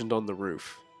positioned on the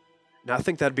roof. Now, I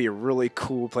think that'd be a really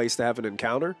cool place to have an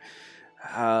encounter.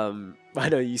 I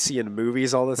know you see in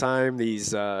movies all the time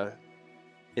these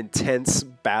intense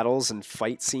battles and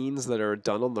fight scenes that are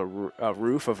done on the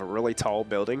roof of a really tall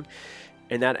building.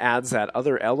 And that adds that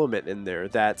other element in there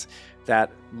that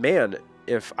man,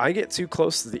 if I get too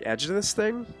close to the edge of this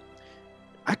thing,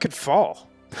 I could fall.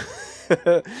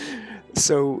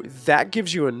 So that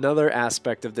gives you another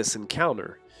aspect of this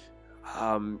encounter.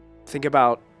 Think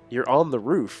about, you're on the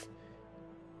roof.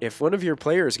 If one of your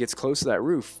players gets close to that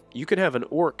roof, you could have an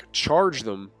orc charge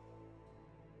them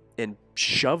and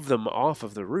shove them off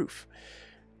of the roof,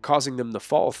 causing them to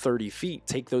fall 30 feet,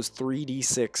 take those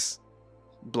 3d6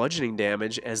 bludgeoning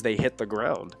damage as they hit the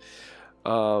ground.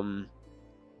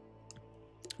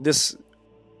 This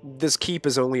keep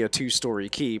is only a 2-story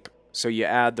keep. So you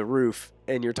add the roof,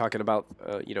 and you're talking about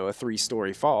you know, a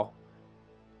 3-story fall.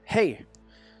 Hey,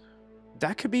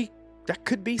 that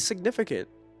could be significant.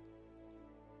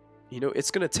 You know,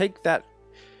 it's going to take that.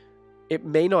 It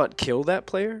may not kill that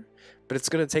player, but it's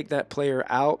going to take that player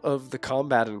out of the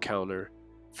combat encounter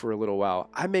for a little while.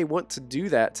 I may want to do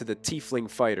that to the Tiefling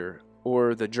Fighter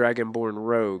or the Dragonborn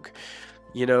Rogue.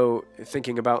 You know,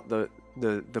 thinking about the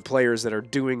players that are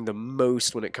doing the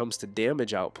most when it comes to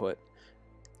damage output.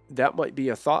 That might be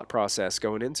a thought process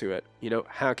going into it. You know,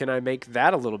 how can I make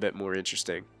that a little bit more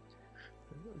interesting?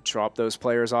 Drop those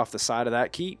players off the side of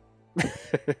that keep.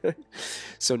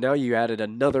 So now you added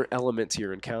another element to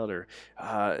your encounter,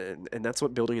 and that's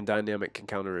what building a dynamic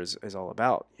encounter is all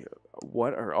about. You know,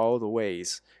 what are all the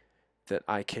ways that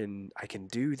I can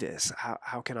do this?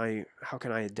 How can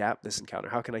I adapt this encounter?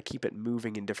 How can I keep it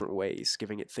moving in different ways,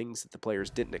 giving it things that the players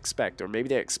didn't expect, or maybe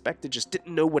they expected just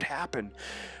didn't know would happen.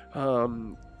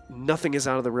 Nothing is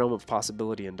out of the realm of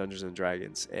possibility in Dungeons and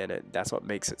Dragons, and that's what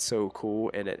makes it so cool,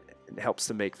 and it helps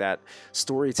to make that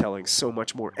storytelling so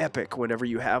much more epic whenever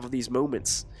you have these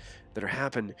moments that are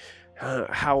happen.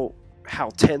 How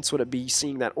tense would it be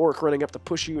seeing that orc running up to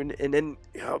push you, and then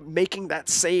making that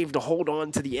save to hold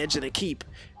on to the edge of the keep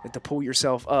and to pull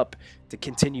yourself up to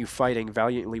continue fighting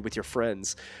valiantly with your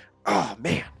friends. Oh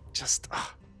man,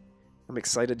 I'm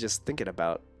excited just thinking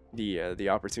about the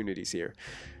opportunities here.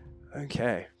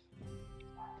 Okay.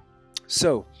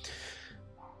 So,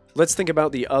 let's think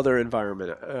about the other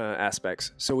environment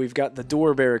aspects. So we've got the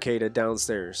door barricaded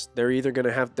downstairs. They're either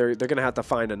gonna have they're gonna have to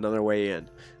find another way in.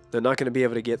 They're not gonna be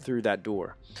able to get through that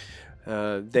door.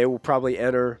 They will probably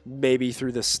enter maybe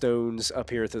through the stones up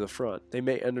here to the front. They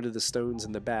may enter to the stones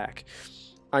in the back.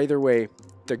 Either way,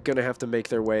 they're gonna have to make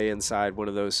their way inside one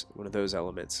of those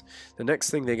elements. The next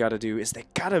thing they got to do is they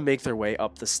gotta make their way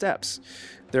up the steps.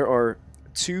 There are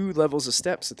 2 levels of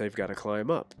steps that they've got to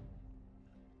climb up.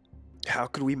 How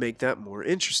could we make that more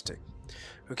interesting?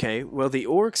 Okay, well, the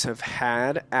orcs have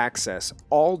had access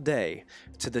all day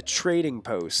to the trading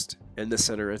post in the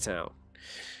center of town.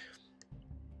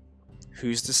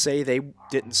 Who's to say they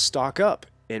didn't stock up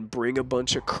and bring a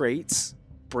bunch of crates,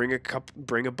 bring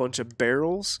a bunch of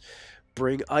barrels,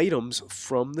 bring items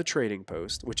from the trading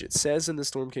post, which it says in the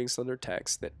Storm King's Thunder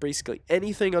text that basically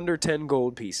anything under 10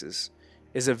 gold pieces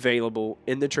is available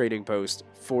in the trading post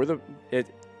for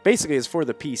basically is for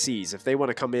the PCs. If they want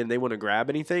to come in, they want to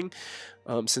grab anything,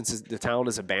 since the town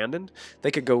is abandoned, they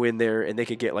could go in there and they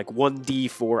could get like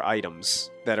 1d4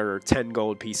 items that are 10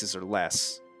 gold pieces or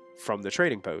less from the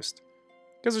trading post,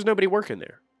 because there's nobody working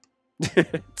there.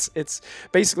 it's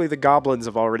basically the goblins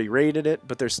have already raided it,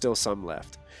 but there's still some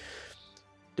left.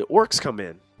 The orcs come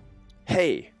in.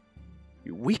 Hey,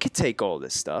 we could take all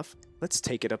this stuff. Let's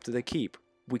take it up to the keep.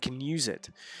 We can use it.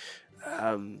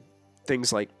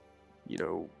 Things like, you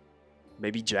know,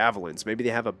 maybe javelins. Maybe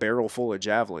they have a barrel full of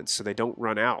javelins so they don't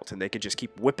run out and they could just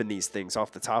keep whipping these things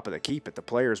off the top of the keep at the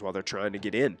players while they're trying to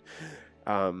get in.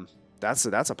 That's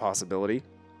a possibility.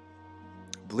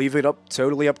 Leave it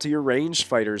totally up to your ranged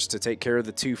fighters to take care of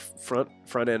the 2 front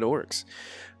end orcs.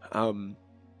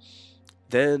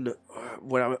 Then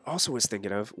what I also was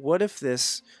thinking of, what if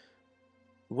this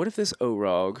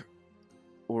Orog,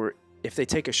 or if they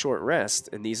take a short rest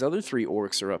and these other 3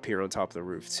 orcs are up here on top of the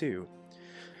roof too,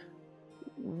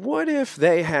 what if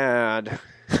they had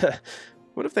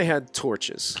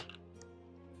torches?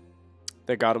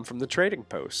 They got them from the trading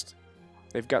post.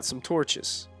 They've got some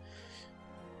torches.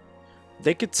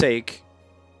 They could take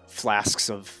flasks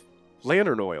of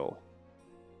lantern oil.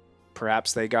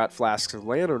 Perhaps they got flasks of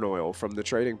lantern oil from the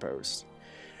trading post.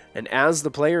 And as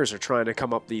the players are trying to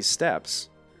come up these steps,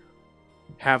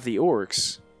 have the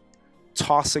orcs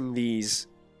tossing these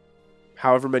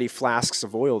however many flasks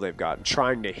of oil they've got and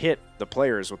trying to hit the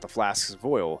players with the flasks of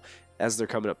oil as they're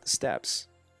coming up the steps.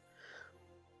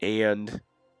 And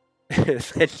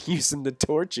then using the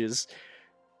torches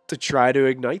to try to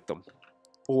ignite them.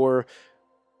 Or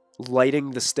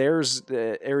lighting the stairs,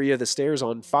 the area of the stairs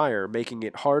on fire, making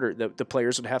it harder. The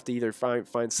players would have to either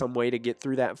find some way to get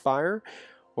through that fire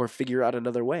or figure out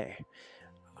another way.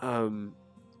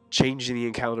 Changing the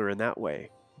encounter in that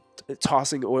way.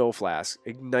 Tossing oil flasks,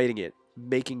 igniting it,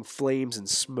 making flames and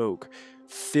smoke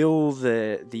fill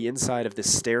the inside of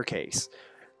this staircase,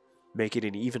 making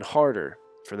it even harder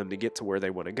for them to get to where they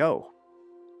want to go.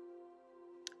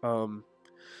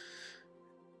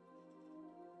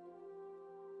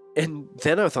 And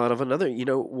then I thought of another,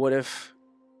 what if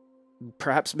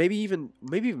perhaps maybe even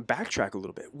backtrack a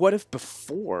little bit. What if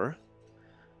before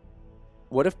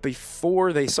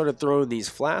they started throwing these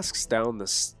flasks down the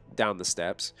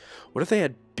steps, what if they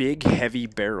had big heavy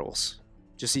barrels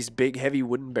just these big, heavy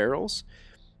wooden barrels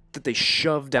that they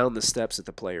shove down the steps at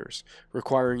the players,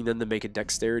 requiring them to make a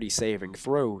dexterity saving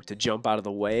throw to jump out of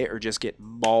the way or just get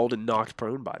mauled and knocked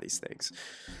prone by these things.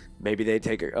 Maybe they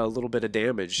take a little bit of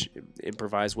damage,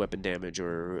 improvised weapon damage,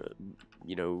 or,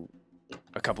 you know,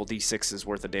 a couple d6s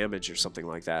worth of damage or something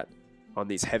like that on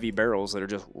these heavy barrels that are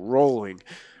just rolling,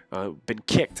 been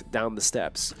kicked down the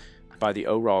steps by the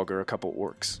Orog or a couple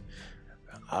orcs.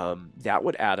 That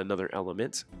would add another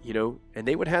element, you know, and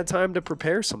they would have time to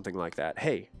prepare something like that.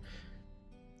 Hey,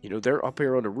 you know, they're up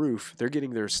here on the roof, they're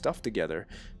getting their stuff together.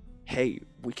 Hey,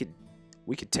 we could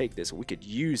take this, we could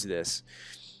use this.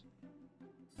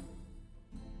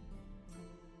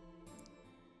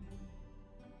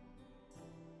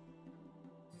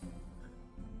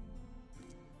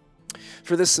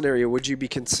 For this scenario, would you be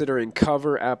considering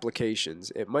cover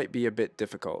applications? It might be a bit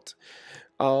difficult.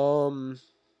 Josh,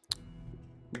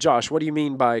 what do you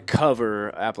mean by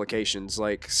cover applications?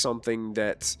 Like something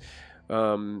that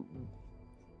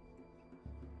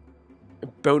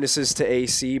bonuses to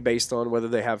AC based on whether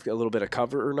they have a little bit of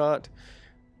cover or not?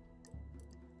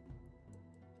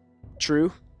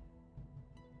 True.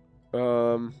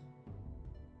 And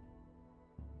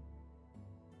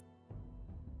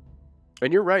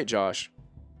you're right, Josh.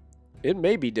 It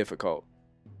may be difficult.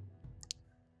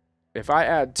 If I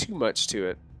add too much to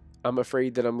it, I'm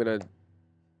afraid that I'm going to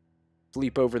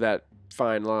leap over that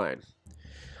fine line.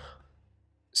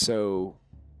 So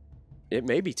it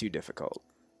may be too difficult.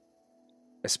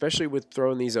 Especially with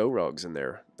throwing these Orogs in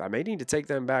there. I may need to take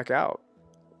them back out.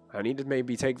 I need to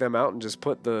maybe take them out and just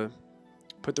put the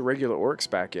regular orcs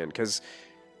back in, because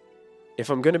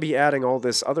if I'm going to be adding all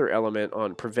this other element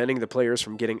on preventing the players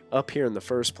from getting up here in the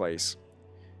first place,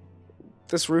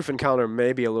 this roof encounter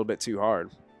may be a little bit too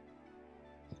hard.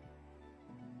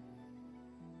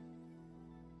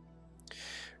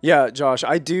 Yeah, Josh,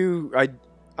 I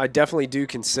definitely do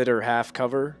consider half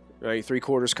cover, right?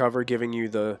 3/4 cover, giving you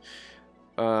the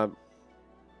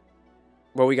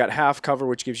well, we got half cover,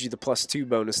 which gives you the +2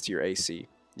 bonus to your AC.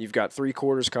 You've got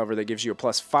 3/4 cover that gives you a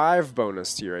 +5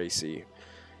 bonus to your AC.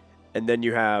 And then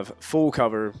you have full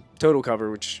cover, total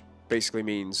cover, which basically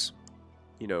means,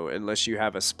 you know, unless you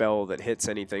have a spell that hits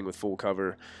anything with full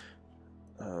cover,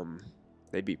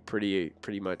 they'd be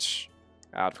pretty much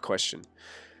out of question.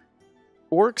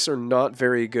 Orcs are not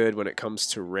very good when it comes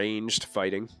to ranged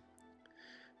fighting.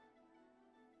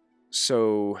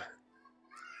 So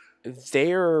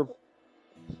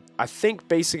I think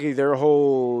basically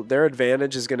their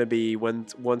advantage is going to be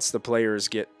once the players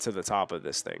get to the top of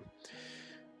this thing.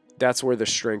 That's where the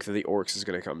strength of the orcs is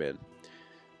going to come in.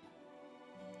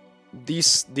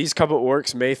 These couple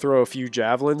orcs may throw a few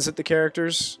javelins at the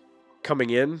characters coming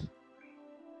in.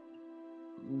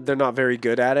 They're not very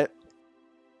good at it.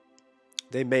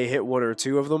 They may hit 1 or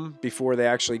 2 of them before they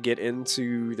actually get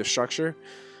into the structure.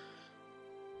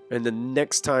 And the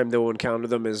next time they'll encounter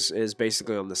them is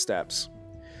basically on the steps.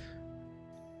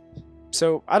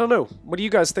 So, I don't know. What do you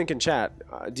guys think in chat?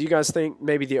 Do you guys think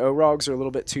maybe the Orogs are a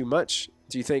little bit too much?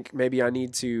 Do you think maybe I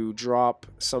need to drop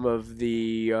some of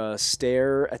the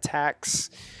stair attacks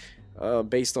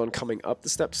based on coming up the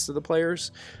steps to the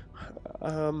players?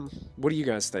 What do you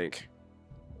guys think?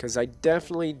 Because I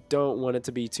definitely don't want it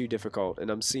to be too difficult.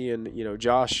 And I'm seeing, you know,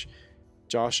 Josh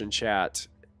in chat,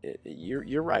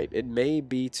 you're right. It may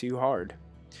be too hard.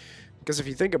 Because if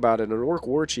you think about it, an Orc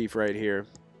War Chief right here,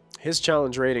 his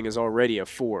challenge rating is already a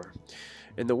 4.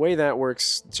 And the way that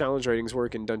works, challenge ratings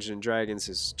work in Dungeons & Dragons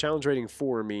is challenge rating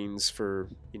 4 means for,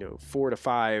 you know, 4 to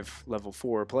 5 level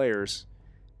 4 players,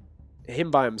 him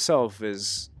by himself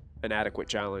is an adequate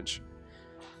challenge.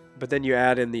 But then you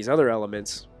add in these other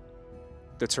elements,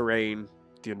 the terrain,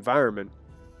 the environment.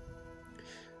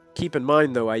 Keep in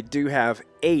mind, though, I do have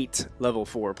 8 level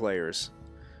 4 players.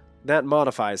 That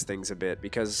modifies things a bit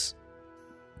because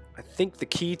I think the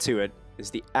key to it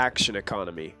is the action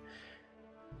economy.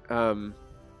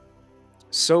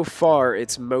 So far,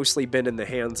 it's mostly been in the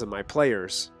hands of my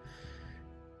players.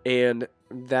 And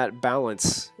that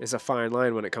balance is a fine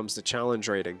line when it comes to challenge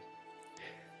rating.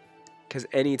 Because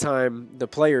anytime the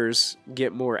players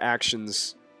get more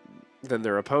actions than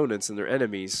their opponents and their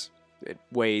enemies, it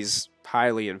weighs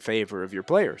highly in favor of your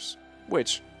players,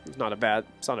 which is not a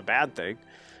bad thing.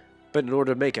 But in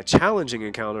order to make a challenging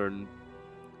encounter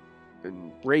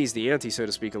and raise the ante, so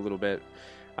to speak, a little bit,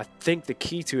 I think the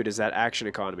key to it is that action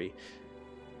economy.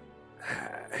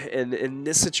 And in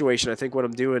this situation, I think what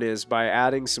I'm doing is by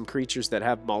adding some creatures that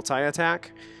have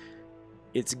multi-attack,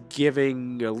 it's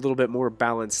giving a little bit more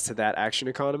balance to that action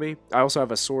economy. I also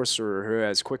have a sorcerer who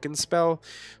has Quicken spell,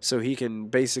 so he can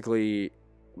basically,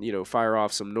 you know, fire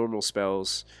off some normal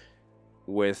spells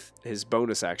with his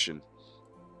bonus action.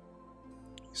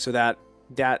 So that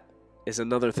is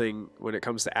another thing when it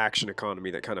comes to action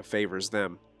economy that kind of favors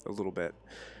them a little bit.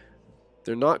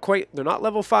 They're not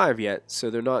level 5 yet, so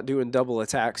they're not doing double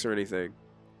attacks or anything.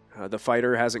 The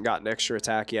fighter hasn't got an extra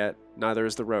attack yet, neither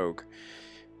is the rogue.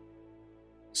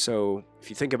 So if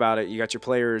you think about it, you got your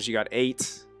players, you got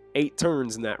eight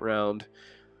turns in that round.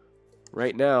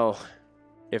 Right now,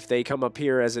 if they come up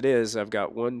here as it is, I've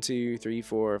got 1, 2, 3,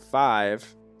 4,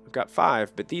 5. I've got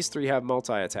 5, but these 3 have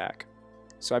multi-attack.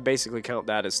 So I basically count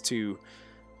that as two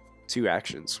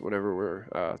actions whenever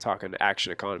we're talking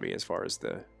action economy as far as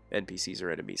the NPCs or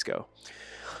enemies go.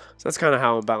 So that's kind of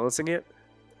how I'm balancing it.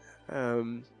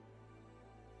 But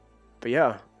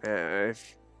yeah,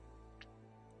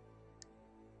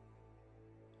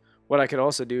 what I can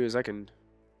also do is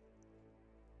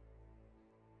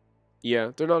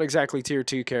yeah, they're not exactly tier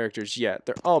 2 characters yet.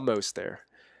 They're almost there.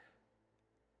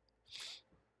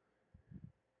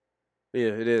 Yeah,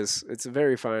 it is. It's a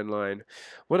very fine line.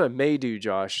 What I may do,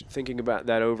 Josh, thinking about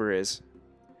that over is,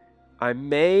 I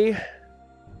may,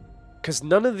 because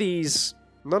none of these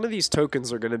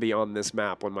tokens are going to be on this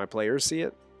map when my players see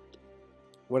it.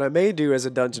 What I may do as a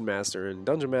dungeon master, and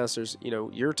dungeon masters, you know,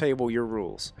 your table, your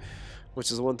rules,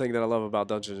 which is the one thing that I love about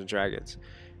Dungeons and Dragons.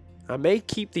 I may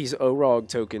keep these OROG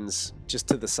tokens just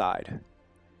to the side.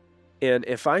 And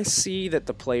if I see that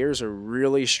the players are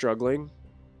really struggling,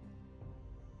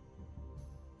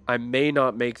 I may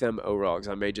not make them OROGs.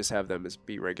 I may just have them as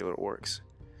be regular orcs.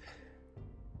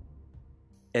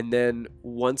 And then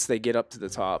once they get up to the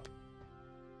top,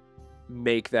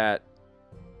 make that,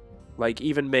 like,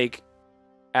 even make,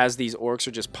 as these orcs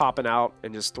are just popping out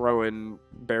and just throwing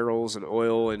barrels and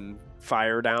oil and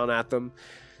fire down at them,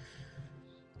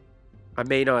 I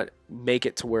may not make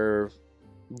it to where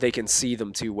they can see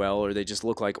them too well, or they just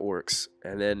look like orcs,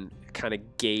 and then kind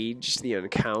of gauge the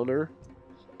encounter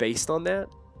based on that.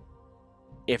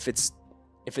 If it's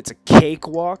a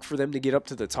cakewalk for them to get up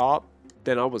to the top,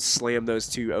 then I would slam those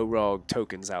 2 OROG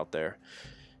tokens out there.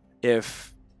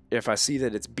 If I see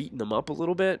that it's beating them up a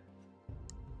little bit,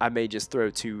 I may just throw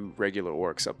 2 regular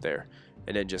orcs up there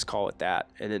and then just call it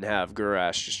that, and then have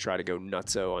Gurash just try to go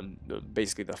nutso on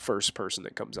basically the first person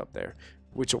that comes up there,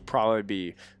 which will probably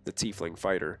be the Tiefling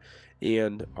fighter,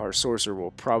 and our sorcerer will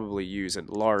probably use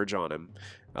enlarge on him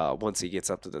once he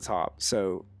gets up to the top.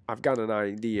 So I've got an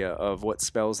idea of what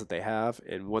spells that they have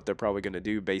and what they're probably going to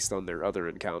do based on their other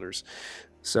encounters.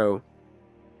 So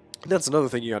that's another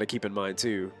thing you got to keep in mind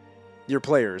too. Your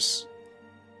players,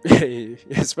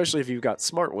 especially if you've got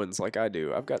smart ones like I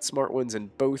do. I've got smart ones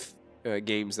in both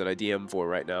games that I DM for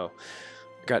right now.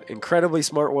 Got incredibly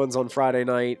smart ones on Friday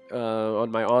night on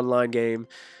my online game.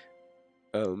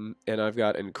 And I've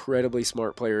got incredibly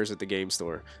smart players at the game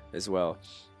store as well.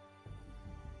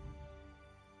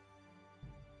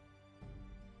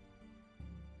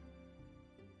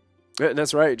 And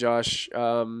that's right, Josh.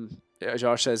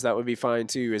 Josh says that would be fine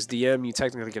too. As DM, you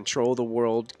technically control the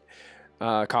world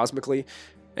cosmically.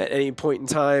 At any point in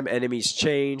time, enemies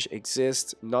change,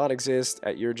 exist, not exist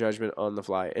at your judgment on the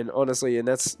fly. And honestly, and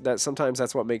that's sometimes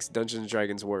that's what makes Dungeons and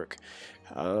Dragons work.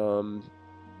 And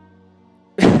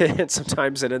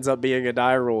sometimes it ends up being a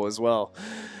die roll as well.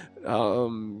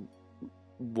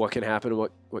 What can happen,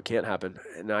 what can't happen.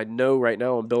 And I know right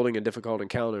now I'm building a difficult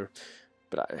encounter,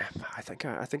 but I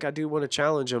think I do want to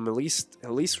challenge them at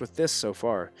least with this so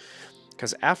far,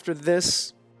 because after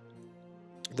this,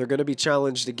 they're going to be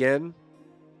challenged again.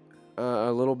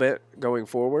 A little bit going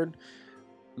forward.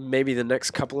 Maybe the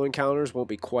next couple of encounters won't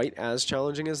be quite as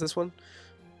challenging as this one.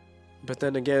 But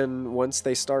then again, once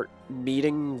they start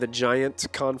meeting the giant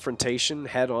confrontation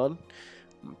head on,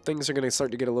 things are going to start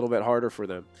to get a little bit harder for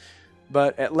them.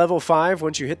 But at level 5,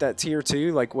 once you hit that tier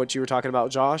 2, like what you were talking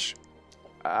about, Josh,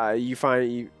 you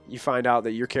find out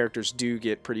that your characters do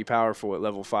get pretty powerful at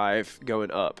level 5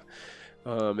 going up.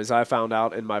 As I found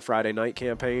out in my Friday night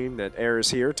campaign that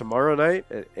airs here tomorrow night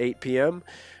at 8 p.m.,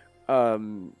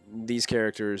 these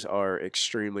characters are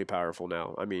extremely powerful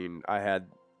now. I mean, I had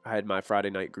my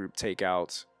Friday night group take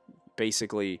out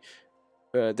basically,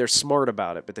 they're smart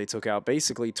about it, but they took out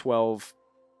basically 12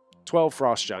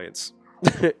 frost giants,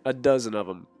 a dozen of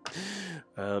them.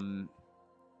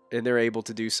 And they're able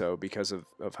to do so because of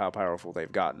how powerful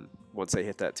they've gotten once they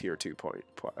hit that tier 2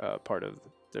 part of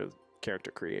their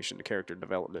character creation, character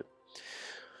development.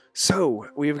 So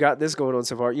we've got this going on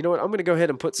so far. You know what? I'm going to go ahead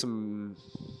and put some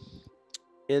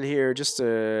in here just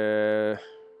to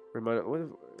remind. I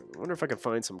wonder if I can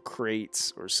find some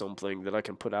crates or something that I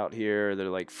can put out here that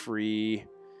are like free.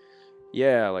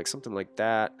 Yeah, like something like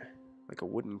that, like a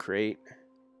wooden crate.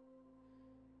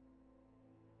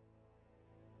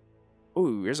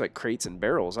 Ooh, there's like crates and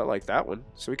barrels. I like that one.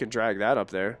 So we can drag that up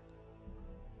there.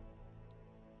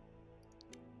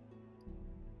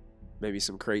 Maybe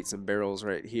some crates and barrels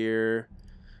right here.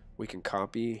 We can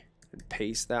copy and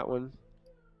paste that one.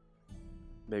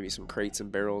 Maybe some crates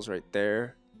and barrels right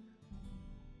there.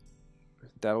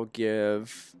 That'll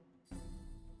give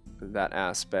that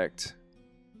aspect.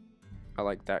 I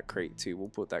like that crate too. We'll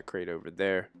put that crate over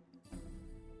there.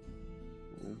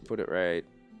 Put it right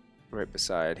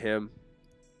beside him.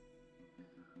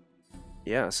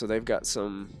 Yeah, so they've got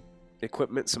some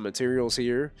equipment, some materials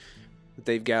here that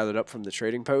they've gathered up from the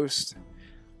trading post.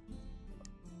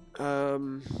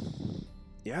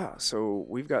 Yeah, so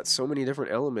we've got so many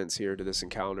different elements here to this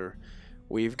encounter.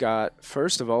 We've got,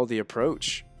 first of all, the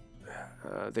approach.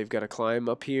 They've got to climb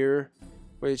up here,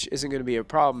 which isn't going to be a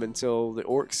problem until the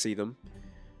orcs see them.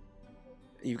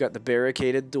 You've got the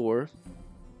barricaded door.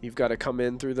 You've got to come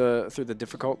in through the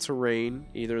difficult terrain,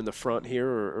 either in the front here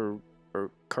or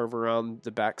curve around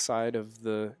the backside of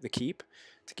the keep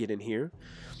to get in here.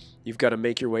 You've got to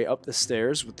make your way up the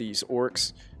stairs with these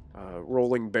orcs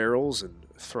rolling barrels and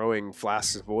throwing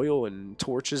flasks of oil and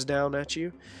torches down at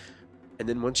you. And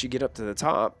then once you get up to the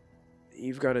top,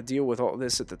 you've got to deal with all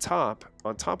this at the top.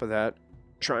 On top of that,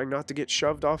 trying not to get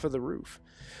shoved off of the roof.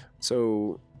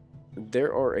 So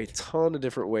there are a ton of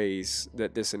different ways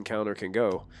that this encounter can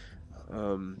go.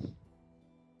 And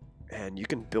you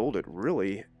can build it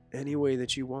really any way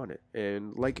that you want it.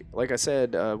 And like I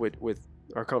said, with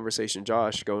our conversation,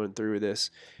 Josh, going through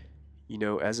this, you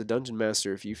know, as a dungeon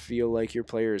master, if you feel like your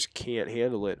players can't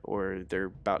handle it, or they're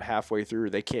about halfway through,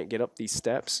 they can't get up these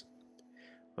steps,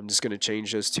 I'm just going to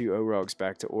change those 2 Orogs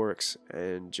back to orcs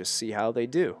and just see how they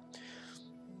do.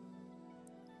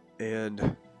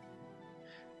 And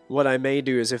what I may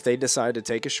do is, if they decide to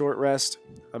take a short rest,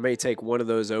 I may take one of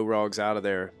those Orogs out of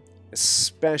there,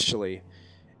 especially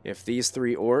if these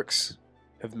 3 orcs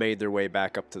have made their way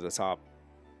back up to the top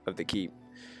of the keep.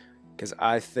 Because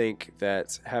I think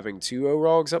that having 2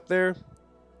 Orogs up there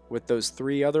with those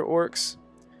 3 other orcs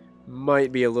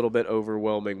might be a little bit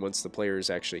overwhelming once the players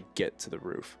actually get to the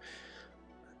roof.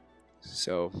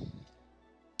 So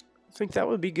I think that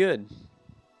would be good.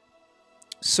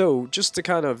 So just to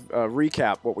kind of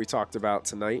recap what we talked about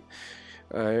tonight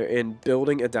in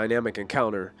building a dynamic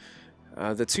encounter,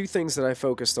 the 2 things that I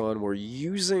focused on were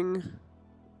using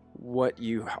what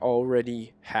you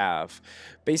already have.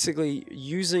 Basically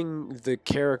using the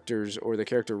characters or the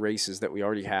character races that we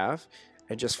already have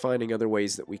and just finding other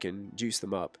ways that we can juice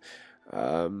them up.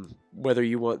 Whether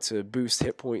you want to boost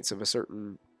hit points of a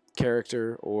certain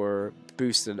character, or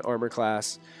boost an armor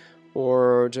class,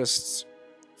 or just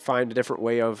find a different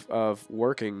way of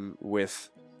working with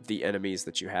the enemies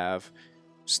that you have.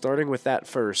 Starting with that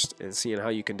first and seeing how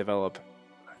you can develop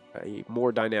a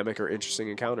more dynamic or interesting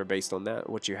encounter based on that,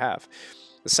 what you have.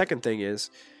 The second thing is,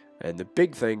 and the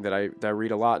big thing that I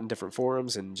read a lot in different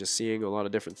forums and just seeing a lot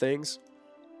of different things,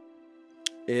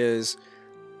 is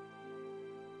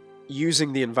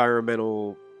using the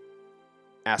environmental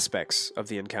aspects of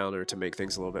the encounter to make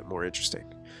things a little bit more interesting.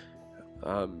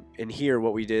 And here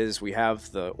what we did is we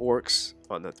have the orcs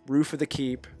on the roof of the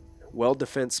keep, well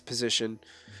defense position.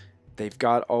 They've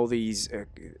got all these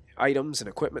items and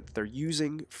equipment that they're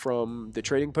using from the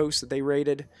trading post that they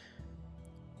raided.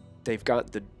 They've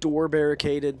got the door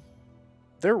barricaded.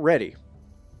 They're ready.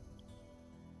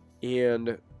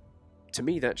 And to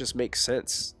me, that just makes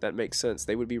sense. That makes sense.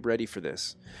 They would be ready for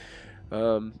this.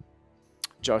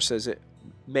 Josh says it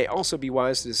may also be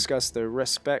wise to discuss the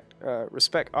respect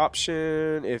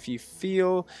option if you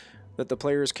feel that the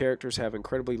player's characters have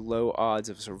incredibly low odds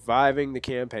of surviving the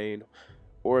campaign,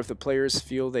 or if the players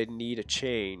feel they need a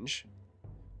change.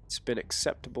 It's been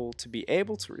acceptable to be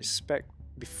able to respect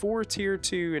before Tier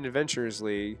 2 in Adventurers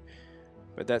League,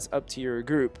 but that's up to your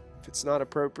group. If it's not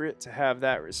appropriate to have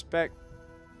that respect,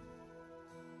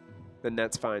 then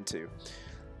that's fine too.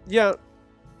 Yeah.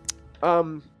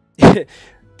 The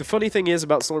funny thing is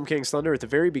about Storm King's Thunder, at the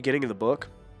very beginning of the book,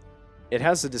 it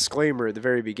has a disclaimer at the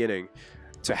very beginning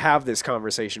to have this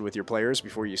conversation with your players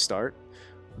before you start.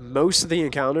 Most of the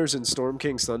encounters in Storm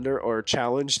King's Thunder are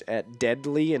challenged at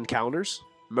deadly encounters.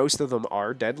 Most of them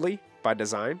are deadly by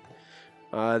design.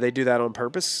 They do that on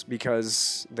purpose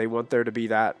because they want there to be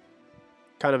that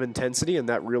kind of intensity and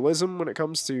that realism when it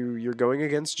comes to you're going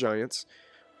against giants.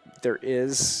 There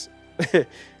is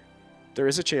there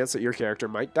is a chance that your character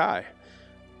might die.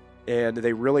 And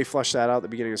they really flushed that out at the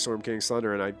beginning of Storm King's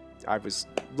Thunder, and I was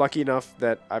lucky enough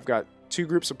that I've got 2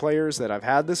 groups of players that I've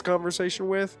had this conversation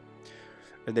with,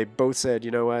 and they both said,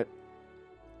 you know what,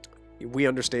 we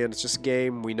understand it's just a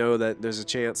game. We know that there's a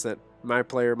chance that my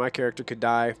character could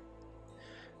die.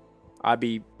 I'd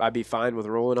be fine with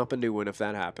rolling up a new one if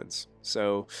that happens.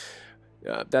 So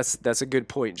that's a good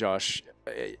point, Josh.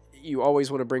 You always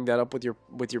want to bring that up with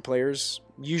your players,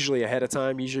 usually ahead of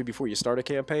time, usually before you start a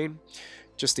campaign,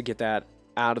 just to get that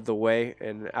out of the way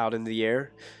and out in the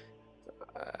air.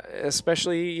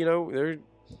 Especially, you know,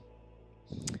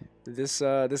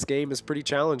 this game is pretty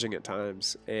challenging at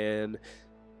times, and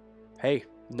hey,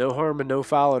 no harm and no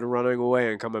foul in running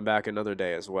away and coming back another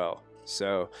day as well.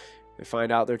 So if they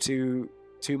find out they're too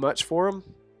much for them,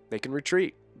 they can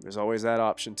retreat. There's always that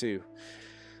option too.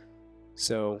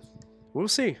 So we'll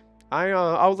see.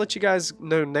 I'll let you guys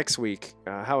know next week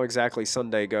how exactly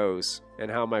Sunday goes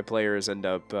and how my players end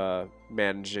up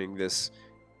managing this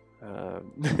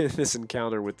this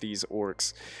encounter with these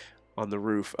orcs on the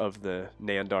roof of the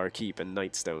Nandar Keep and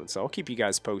Nightstone. So I'll keep you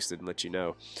guys posted and let you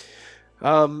know.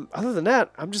 Other than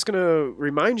that, I'm just going to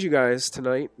remind you guys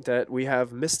tonight that we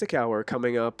have Mystic Hour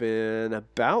coming up in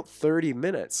about 30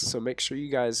 minutes. So make sure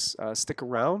you guys stick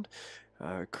around.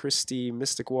 Christy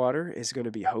Mystic Water is going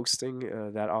to be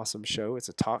hosting that awesome show. It's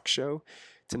a talk show.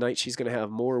 Tonight she's going to have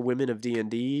more women of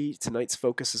D&D. Tonight's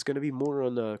focus is going to be more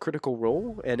on Critical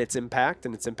Role and its impact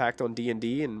on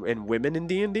D&D and women in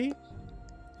D&D.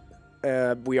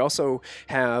 We also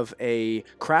have a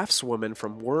craftswoman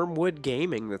from Wormwood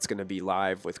Gaming that's going to be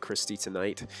live with Christy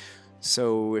tonight.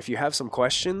 So if you have some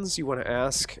questions you want to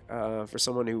ask for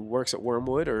someone who works at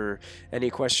Wormwood, or any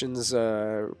questions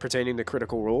pertaining to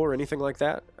Critical Role or anything like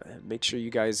that, make sure you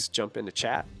guys jump into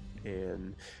chat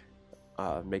and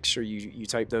make sure you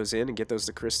type those in and get those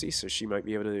to Christy, so she might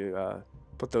be able to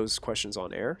put those questions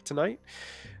on air tonight.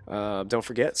 Don't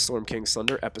forget, Storm King's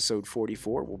Thunder episode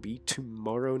 44 will be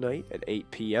tomorrow night at 8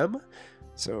 p.m.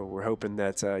 So we're hoping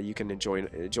that you can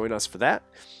join us for that.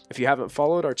 If you haven't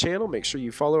followed our channel, make sure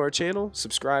you follow our channel.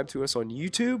 Subscribe to us on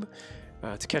YouTube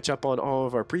to catch up on all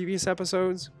of our previous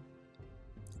episodes.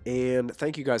 And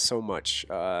thank you guys so much.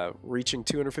 Reaching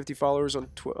 250 followers on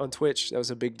Twitch, that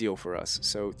was a big deal for us.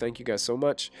 So thank you guys so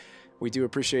much. We do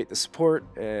appreciate the support.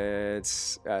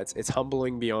 It's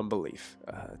humbling beyond belief,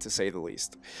 to say the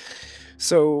least.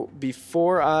 So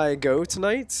before I go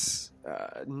tonight,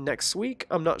 next week,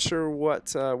 I'm not sure what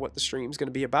the stream's going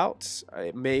to be about.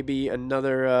 It may be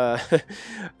another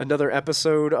another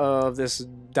episode of this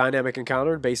dynamic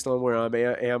encounter based on where I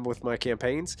am with my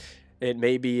campaigns. It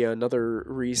may be another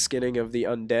reskinning of the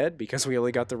undead, because we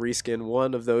only got to reskin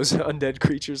one of those undead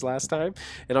creatures last time.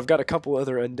 And I've got a couple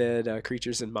other undead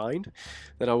creatures in mind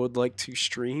that I would like to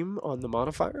stream on the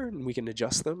modifier, and we can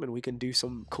adjust them and we can do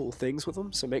some cool things with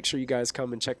them. So make sure you guys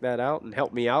come and check that out and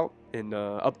help me out in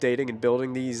updating and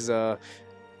building these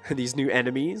new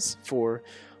enemies for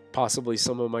possibly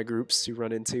some of my groups to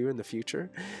run into in the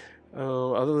future.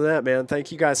 Other than that, man,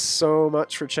 thank you guys so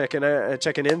much for checking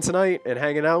in tonight and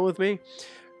hanging out with me.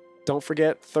 Don't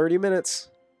forget, 30 minutes.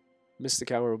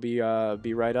 Mystic Hour will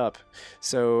be right up.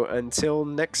 So until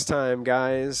next time,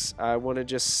 guys, I want to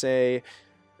just say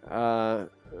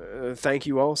thank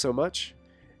you all so much,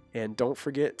 and don't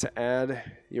forget to add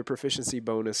your proficiency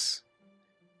bonus.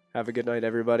 Have a good night,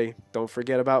 everybody. Don't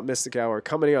forget about Mystic Hour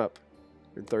coming up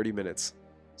in 30 minutes.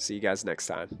 See you guys next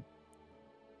time.